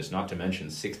tremendous, not to mention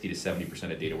 60 to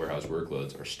 70% of data warehouse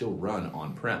workloads are still run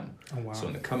on-prem. Oh, wow. So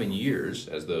in the coming years,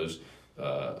 as those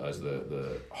as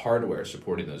the hardware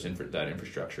supporting that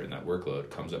infrastructure and that workload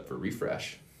comes up for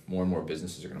refresh, more and more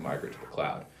businesses are going to migrate to the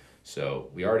cloud. So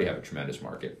we already have a tremendous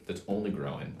market that's only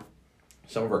growing.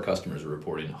 Some of our customers are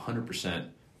reporting 100%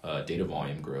 data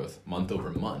volume growth month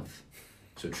over month.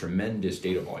 So tremendous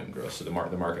data volume growth. So the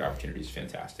market opportunity is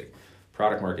fantastic.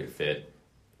 Product market fit,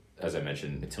 as I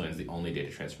mentioned, Matillion is the only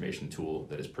data transformation tool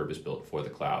that is purpose-built for the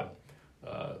cloud.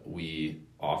 We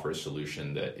offer a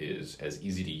solution that is as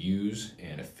easy to use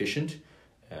and efficient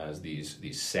as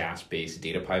these SaaS-based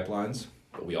data pipelines,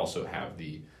 but we also have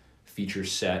the feature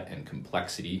set and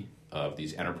complexity of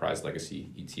these enterprise legacy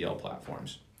ETL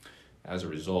platforms. As a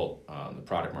result, the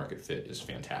product market fit is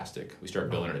fantastic. We start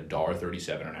billing at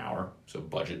 $1.37 an hour, so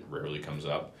budget rarely comes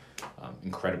up.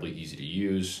 Incredibly easy to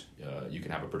use. You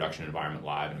can have a production environment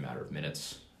live in a matter of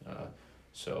minutes.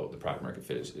 So the product market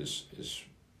fit is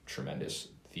tremendous.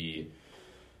 The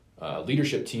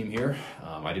leadership team here,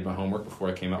 I did my homework before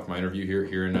I came out for my interview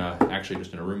here in actually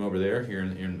just in a room over there here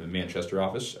in the Manchester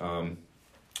office.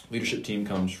 Leadership team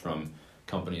comes from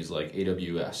companies like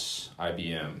AWS,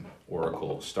 IBM,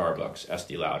 Oracle, Starbucks,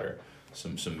 Estee Lauder,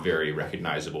 some very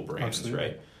recognizable brands.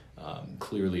 Absolutely. Right?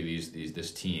 Clearly,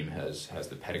 this team has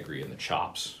the pedigree and the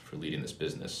chops for leading this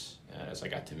business. And as I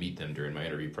got to meet them during my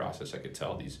interview process, I could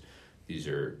tell these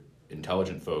are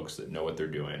intelligent folks that know what they're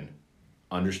doing,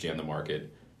 understand the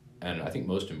market, and I think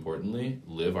most importantly,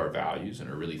 live our values and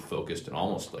are really focused and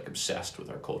almost like obsessed with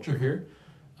our culture here,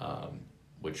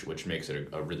 which makes it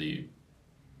a really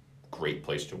great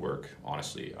place to work.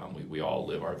 Honestly, we all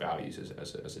live our values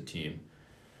as a team.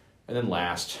 And then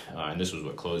last, and this was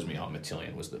what closed me on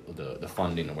Matillion, was the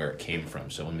funding and where it came from.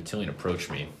 So when Matillion approached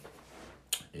me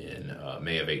in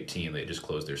May of 2018, they just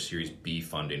closed their Series B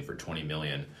funding for $20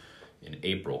 million in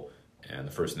April. And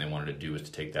the first thing they wanted to do was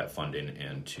to take that funding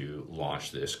and to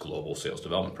launch this global sales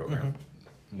development program.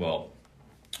 Well,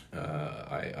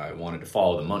 I wanted to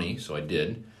follow the money, so I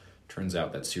did. Turns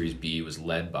out that Series B was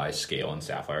led by Scale and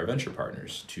Sapphire Venture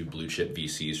Partners, 2 blue-chip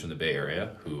VCs from the Bay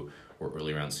Area who were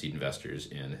early round seed investors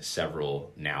in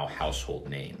several now household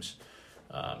names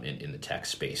in the tech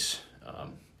space.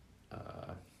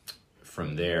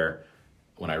 From there,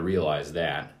 when I realized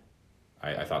that,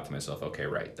 I thought to myself, okay,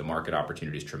 right, the market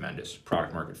opportunity is tremendous.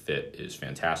 Product market fit is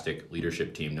fantastic.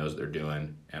 Leadership team knows what they're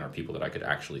doing and are people that I could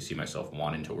actually see myself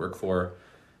wanting to work for.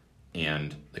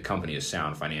 And the company is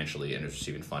sound financially and is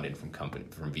receiving funding from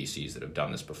VCs that have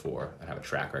done this before and have a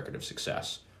track record of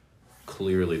success.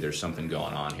 Clearly, there's something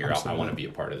going on here. I want to be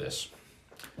a part of this.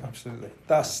 Absolutely.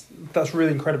 That's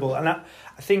really incredible. And I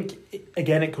think,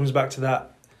 again, it comes back to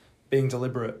that being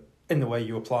deliberate in the way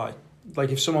you apply. Like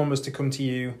if someone was to come to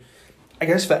you, I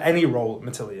guess for any role at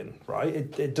Matillion, right?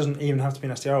 It doesn't even have to be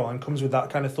an SDR role and comes with that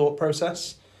kind of thought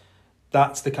process.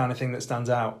 That's the kind of thing that stands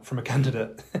out from a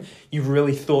candidate. You've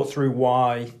really thought through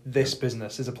why this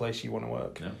business is a place you want to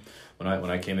work. Yeah.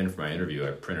 When I came in for my interview,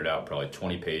 I printed out probably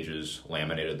 20 pages,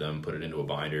 laminated them, put it into a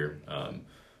binder.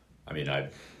 I mean,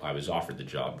 I was offered the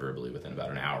job verbally within about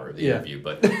an hour of the Yeah. interview,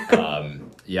 but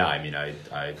yeah, I mean,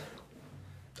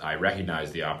 I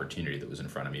recognized the opportunity that was in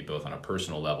front of me, both on a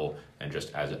personal level and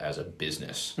just as a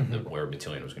business, where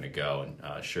Matillion was going to go.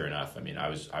 And sure enough, I mean, I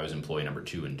was employee number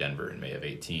 2 in Denver in May of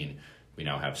 2018. We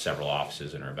now have several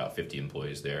offices and are about 50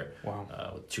 employees there.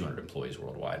 Wow. With 200 employees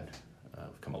worldwide.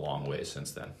 We've come a long way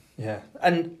since then. Yeah,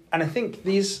 and I think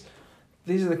these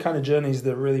are the kind of journeys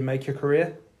that really make your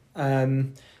career.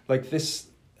 Like this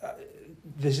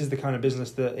is the kind of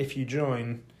business that if you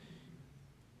join,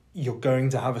 you're going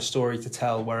to have a story to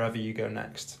tell wherever you go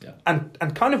next. Yeah.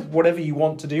 And kind of whatever you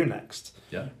want to do next.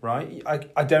 Yeah. Right?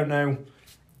 I don't know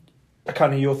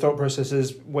kind of your thought process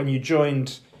is when you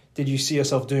joined, did you see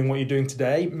yourself doing what you're doing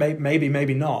today?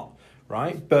 Maybe not,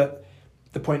 right? But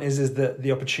the point is that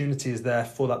the opportunity is there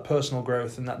for that personal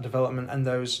growth and that development, and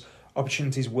those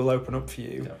opportunities will open up for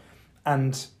you. Yeah.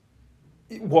 And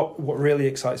what really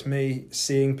excites me,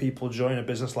 seeing people join a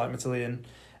business like Matillion,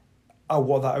 are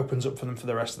what that opens up for them for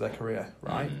the rest of their career,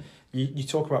 right? Mm-hmm. You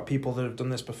talk about people that have done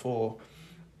this before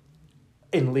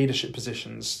in leadership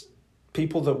positions.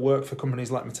 People that work for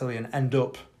companies like Matillion end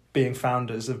up being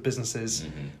founders of businesses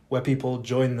where people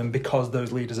join them because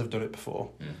those leaders have done it before.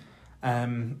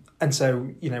 And so,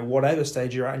 whatever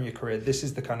stage you're at in your career, this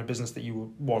is the kind of business that you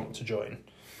would want to join,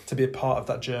 to be a part of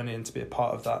that journey and to be a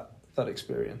part of that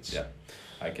experience. Yeah,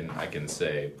 I can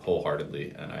say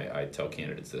wholeheartedly, and I tell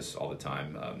candidates this all the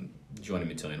time, joining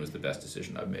Matillion was the best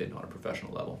decision I've made on a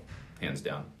professional level, hands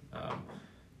down.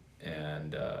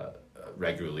 And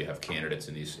regularly have candidates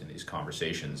in these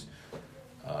conversations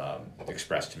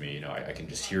express to me, I can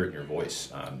just hear it in your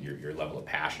voice, your level of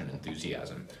passion and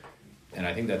enthusiasm. And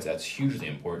I think that's hugely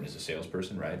important as a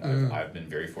salesperson, right? I've been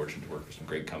very fortunate to work for some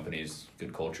great companies,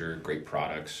 good culture, great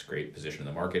products, great position in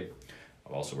the market.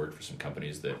 I've also worked for some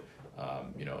companies that,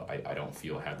 I don't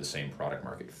feel have the same product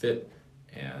market fit.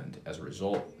 And as a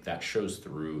result, that shows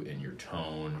through in your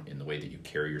tone, in the way that you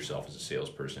carry yourself as a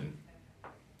salesperson.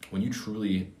 When you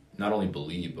truly not only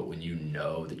believe, but when you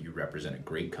know that you represent a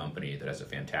great company that has a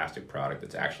fantastic product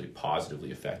that's actually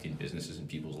positively affecting businesses and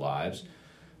people's lives,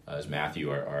 as Matthew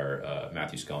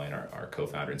Scullion, our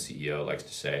co-founder and CEO, likes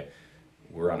to say,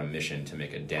 we're on a mission to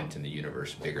make a dent in the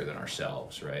universe bigger than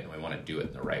ourselves, right? And we want to do it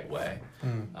in the right way.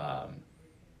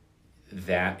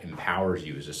 That empowers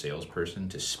you as a salesperson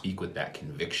to speak with that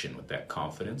conviction, with that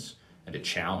confidence, and to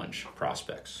challenge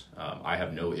prospects. I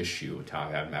have no issue with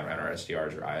having our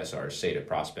SDRs or ISRs say to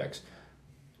prospects,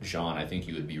 John, I think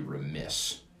you would be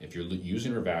remiss if you're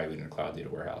using or evaluating a cloud data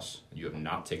warehouse and you have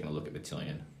not taken a look at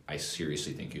Matillion. I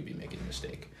seriously think you'd be making a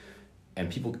mistake.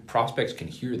 And prospects can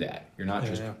hear that. You're not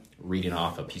just reading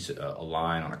off a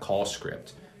line on a call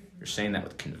script. You're saying that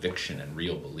with conviction and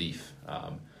real belief.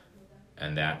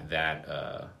 And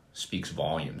that speaks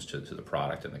volumes to the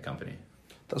product and the company.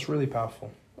 That's really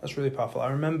powerful. I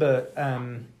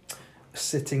remember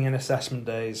sitting in assessment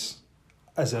days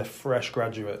as a fresh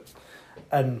graduate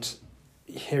and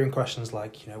hearing questions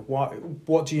like,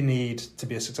 what do you need to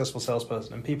be a successful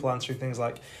salesperson? And people answering things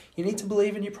like, you need to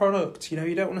believe in your product. You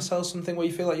don't want to sell something where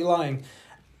you feel like you're lying.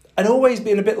 And always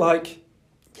being a bit like,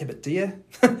 yeah, but do you?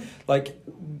 Like,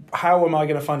 how am I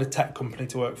going to find a tech company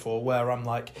to work for where I'm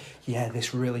like, yeah,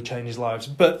 this really changes lives?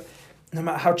 But no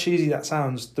matter how cheesy that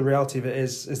sounds, the reality of it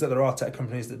is that there are tech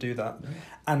companies that do that.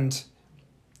 And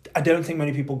I don't think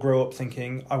many people grow up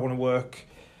thinking, I want to work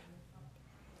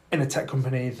in a tech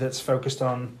company that's focused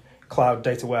on cloud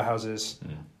data warehouses.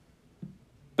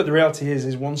 But the reality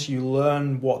is once you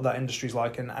learn what that industry's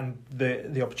like and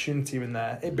the opportunity in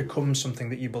there, it becomes something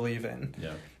that you believe in.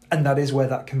 Yeah. And that is where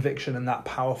that conviction and that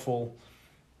powerful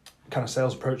kind of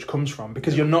sales approach comes from,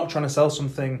 because you're not trying to sell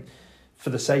something for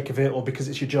the sake of it or because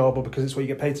it's your job or because it's what you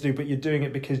get paid to do, but you're doing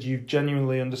it because you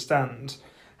genuinely understand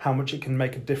how much it can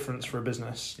make a difference for a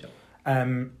business. Yep.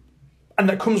 And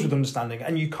that comes with understanding,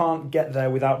 and you can't get there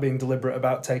without being deliberate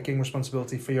about taking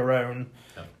responsibility for your own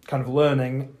kind of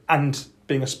learning and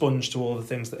being a sponge to all the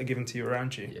things that are given to you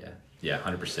around you. Yeah,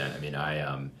 100%. I mean,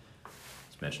 I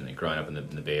mentioned that growing up in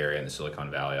the Bay Area and the Silicon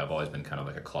Valley, I've always been kind of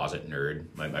like a closet nerd.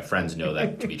 My friends know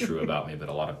that to be true about me, but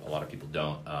a lot of people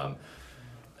don't.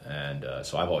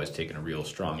 So I've always taken a real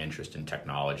strong interest in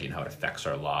technology and how it affects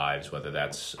our lives, whether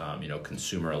that's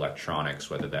consumer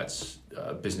electronics, whether that's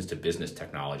business to business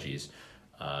technologies.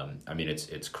 I mean,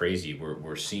 it's crazy.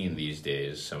 We're seeing these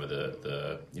days some of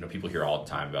the people hear all the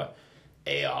time about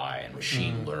AI and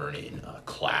machine learning,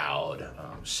 cloud,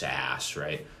 SaaS,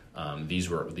 right? These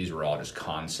were all just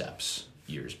concepts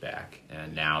years back,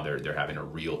 and now they're having a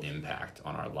real impact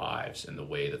on our lives and the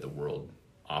way that the world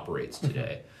operates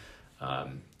today.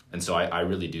 And so I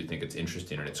really do think it's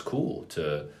interesting and it's cool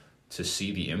to to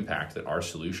see the impact that our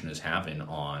solution is having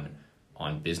on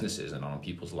businesses and on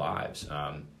people's lives.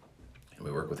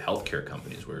 We work with healthcare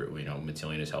companies where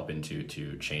Matillion is helping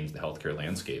to change the healthcare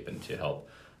landscape and to help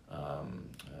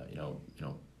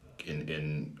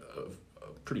in a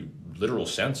pretty literal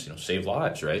sense, save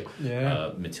lives, right?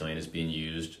 Yeah. Matillion is being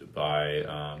used by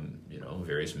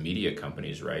various media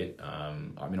companies, right?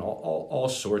 All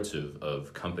sorts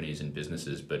of companies and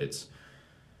businesses, but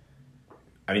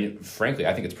frankly,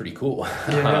 I think it's pretty cool.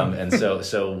 Yeah. And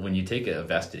so when you take a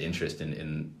vested interest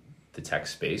in the tech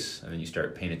space, and then you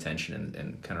start paying attention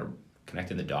and kind of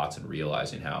connecting the dots and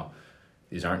realizing how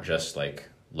these aren't just like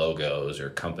logos or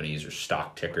companies or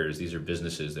stock tickers. These are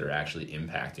businesses that are actually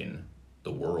impacting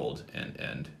the world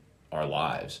and our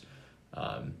lives.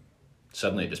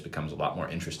 Suddenly it just becomes a lot more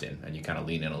interesting, and you kind of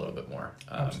lean in a little bit more.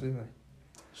 Absolutely.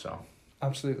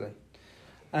 Absolutely.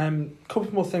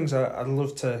 Couple more things I'd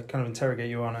love to kind of interrogate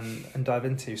you on and dive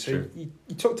into. So Sure. you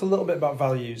talked a little bit about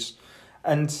values,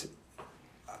 and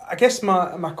I guess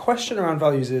my question around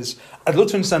values is I'd love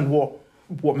to understand what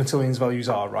Matillion's values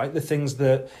are, right? The things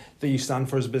that you stand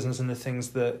for as a business and the things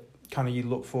that kind of you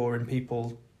look for in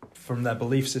people from their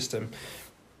belief system.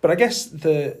 But I guess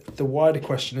the wider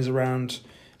question is around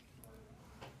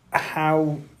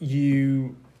how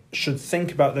you should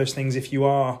think about those things if you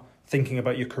are thinking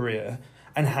about your career,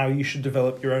 and how you should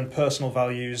develop your own personal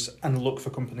values and look for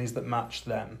companies that match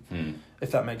them,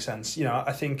 if that makes sense.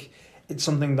 I think it's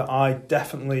something that I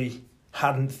definitely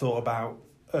hadn't thought about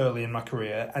early in my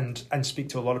career, and speak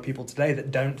to a lot of people today that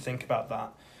don't think about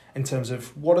that in terms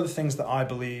of what are the things that I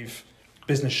believe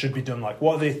business should be done like.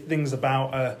 What are the things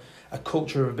about a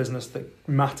culture of a business that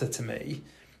matter to me?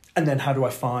 And then how do I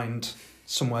find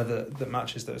somewhere that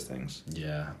matches those things?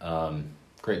 Yeah,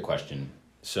 great question.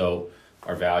 So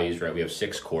our values, right? We have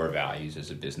 6 core values as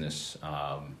a business.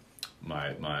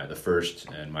 The first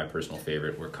and my personal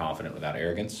favorite, we're confident without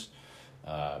arrogance.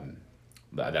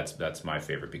 That's my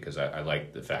favorite because I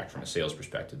like the fact from a sales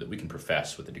perspective that we can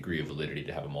profess with a degree of validity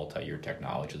to have a multi-year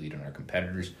technology lead on our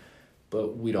competitors,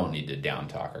 but we don't need to down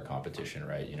talk our competition,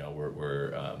 right?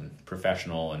 We're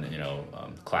professional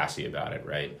and classy about it,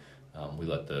 right? We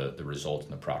let the result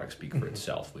and the product speak for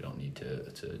itself. We don't need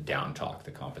to down talk the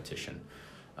competition.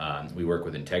 We work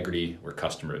with integrity. We're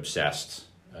customer obsessed.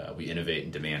 We innovate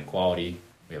and demand quality.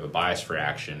 We have a bias for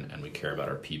action, and we care about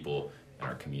our people and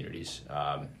our communities.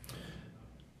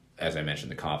 As I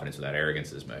mentioned, the confidence without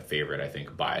arrogance is my favorite. I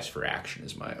think bias for action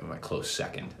is my close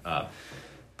second.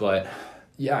 But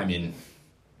yeah,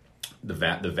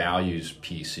 the values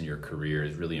piece in your career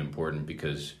is really important,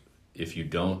 because if you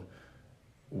don't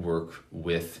work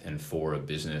with and for a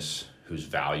business whose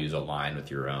values align with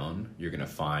your own, you're going to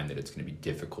find that it's going to be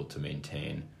difficult to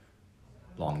maintain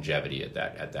longevity at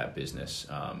that business,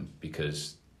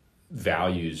 because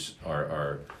values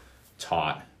are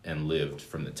taught and lived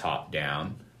from the top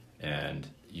down, and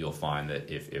you'll find that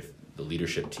if the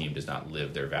leadership team does not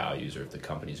live their values, or if the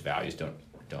company's values don't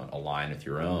align with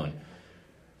your own,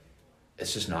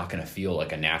 it's just not going to feel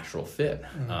like a natural fit.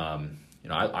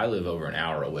 I live over an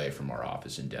hour away from our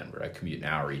office in Denver. I commute an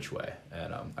hour each way,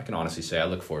 and I can honestly say I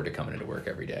look forward to coming into work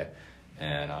every day.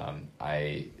 And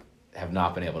I have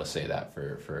not been able to say that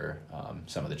for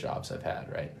some of the jobs I've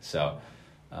had, right? So,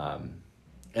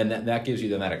 and that gives you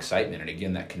then that excitement and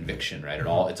again that conviction, right?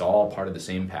 It's all part of the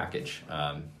same package.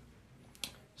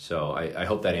 So I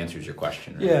hope that answers your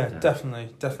question. Right? Yeah, definitely.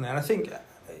 And I think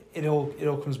it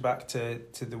all comes back to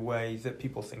the way that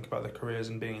people think about their careers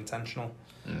and being intentional.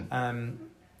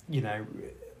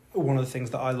 One of the things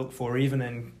that I look for, even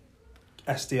in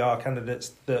SDR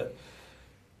candidates that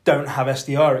don't have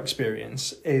SDR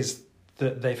experience, is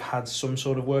that they've had some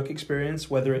sort of work experience,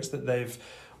 whether it's that they've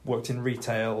worked in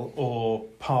retail or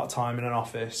part-time in an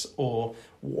office or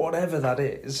whatever that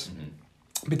is.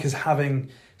 Because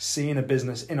having seen a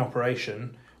business in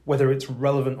operation, whether it's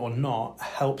relevant or not,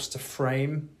 helps to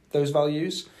frame those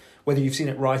values, whether you've seen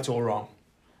it right or wrong.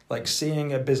 Like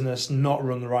seeing a business not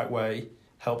run the right way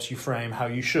helps you frame how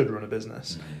you should run a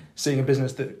business. Seeing a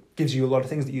business that gives you a lot of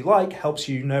things that you like helps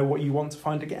you know what you want to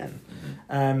find again.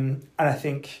 And I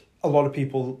think a lot of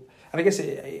people, and I guess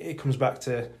it comes back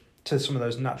to some of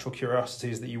those natural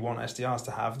curiosities that you want SDRs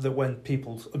to have, that when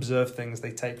people observe things,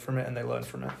 they take from it and they learn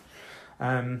from it.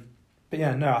 But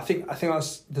yeah, no, I think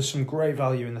there's some great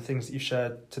value in the things that you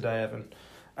shared today, Evan.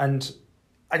 And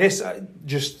I guess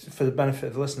just for the benefit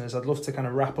of the listeners, I'd love to kind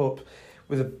of wrap up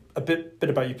with a bit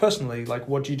about you personally. Like,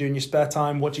 what do you do in your spare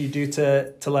time? What do you do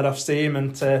to let off steam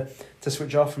and to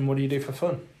switch off? And what do you do for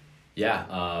fun?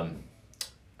 Yeah,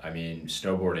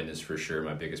 snowboarding is for sure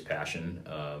my biggest passion.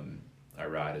 I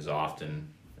ride as often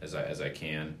as I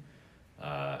can.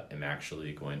 am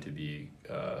actually going to be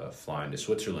flying to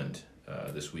Switzerland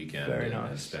this weekend. Very nice.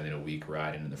 And spending a week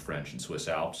riding in the French and Swiss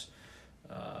Alps.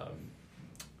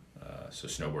 So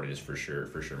snowboarding is for sure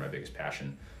my biggest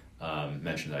passion.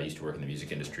 Mentioned that I used to work in the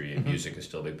music industry, and music is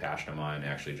still a big passion of mine.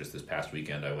 Actually, just this past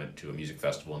weekend, I went to a music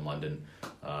festival in London.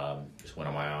 Just went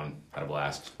on my own, had a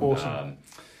blast. Awesome.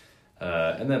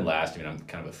 And then last, I'm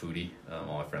kind of a foodie.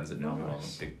 All my friends that know me, I'm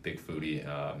a big foodie.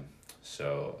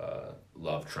 So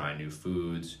love trying new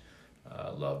foods.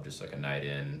 Love just like a night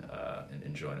in and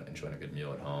enjoying a good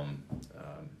meal at home.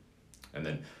 And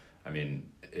then,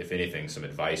 if anything, some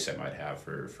advice I might have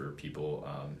for people.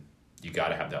 You got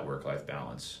to have that work-life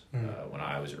balance. When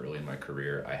I was early in my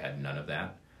career, I had none of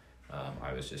that.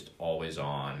 I was just always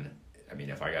on.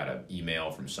 If I got an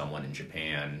email from someone in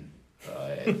Japan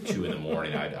at 2 a.m,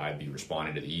 I'd be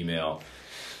responding to the email.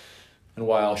 And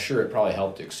while sure, it probably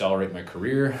helped accelerate my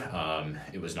career,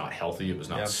 it was not healthy. It was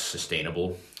not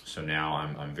sustainable. So now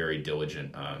I'm very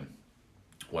diligent.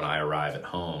 When I arrive at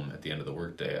home at the end of the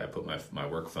workday, I put my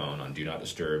work phone on Do Not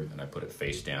Disturb, and I put it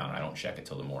face down. I don't check it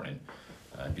till the morning.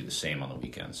 Do the same on the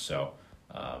weekends. So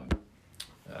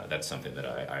that's something that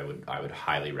I would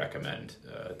highly recommend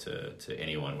to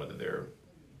anyone, whether they're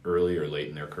early or late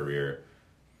in their career.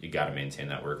 You got to maintain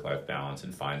that work-life balance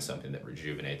and find something that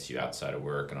rejuvenates you outside of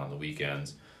work and on the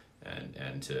weekends,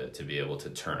 and to be able to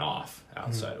turn off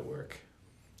outside of work.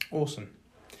 Awesome.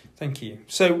 Thank you.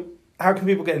 So how can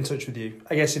people get in touch with you?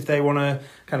 I guess if they want to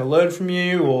kind of learn from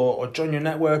you or join your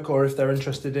network, or if they're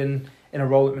interested in a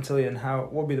role at Matillion,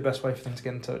 what would be the best way for them to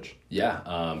get in touch? Yeah,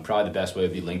 probably the best way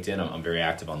would be LinkedIn. I'm very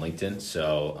active on LinkedIn.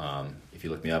 So if you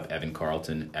look me up, Evan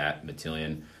Carlton at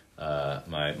Matillion.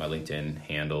 My LinkedIn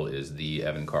handle is the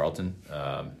Evan Carlton.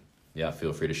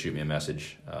 Feel free to shoot me a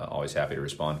message. Always happy to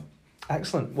respond.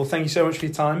 Excellent. Well, thank you so much for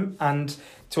your time. And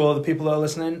to all the people that are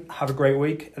listening, have a great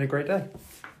week and a great day.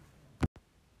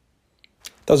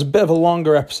 That was a bit of a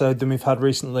longer episode than we've had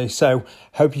recently, so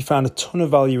hope you found a ton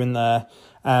of value in there.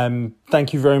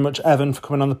 Thank you very much, Evan, for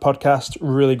coming on the podcast.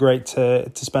 Really great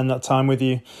to spend that time with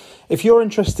you. If you're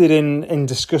interested in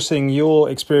discussing your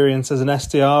experience as an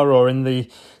SDR or in the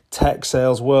tech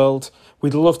sales world,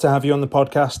 we'd love to have you on the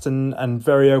podcast and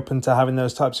very open to having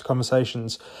those types of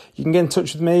conversations. You can get in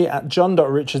touch with me at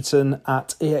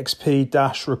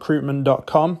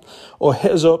john.richardson@exp-recruitment.com or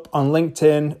hit us up on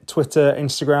LinkedIn, Twitter,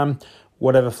 Instagram,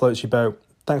 whatever floats your boat.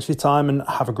 Thanks for your time and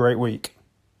have a great week.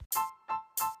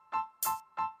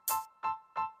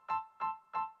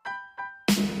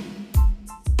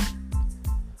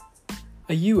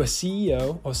 Are you a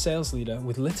CEO or sales leader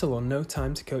with little or no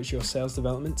time to coach your sales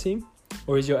development team?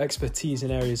 Or is your expertise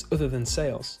in areas other than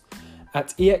sales?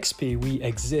 At EXP, we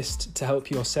exist to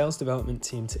help your sales development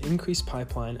team to increase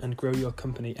pipeline and grow your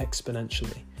company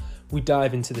exponentially. We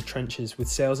dive into the trenches with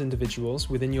sales individuals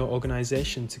within your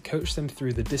organization to coach them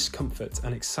through the discomfort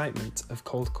and excitement of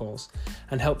cold calls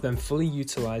and help them fully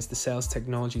utilize the sales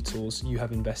technology tools you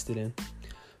have invested in.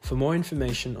 For more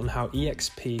information on how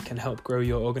EXP can help grow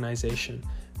your organization,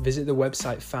 visit the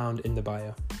website found in the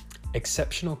bio.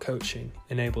 Exceptional coaching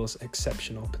enables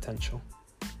exceptional potential.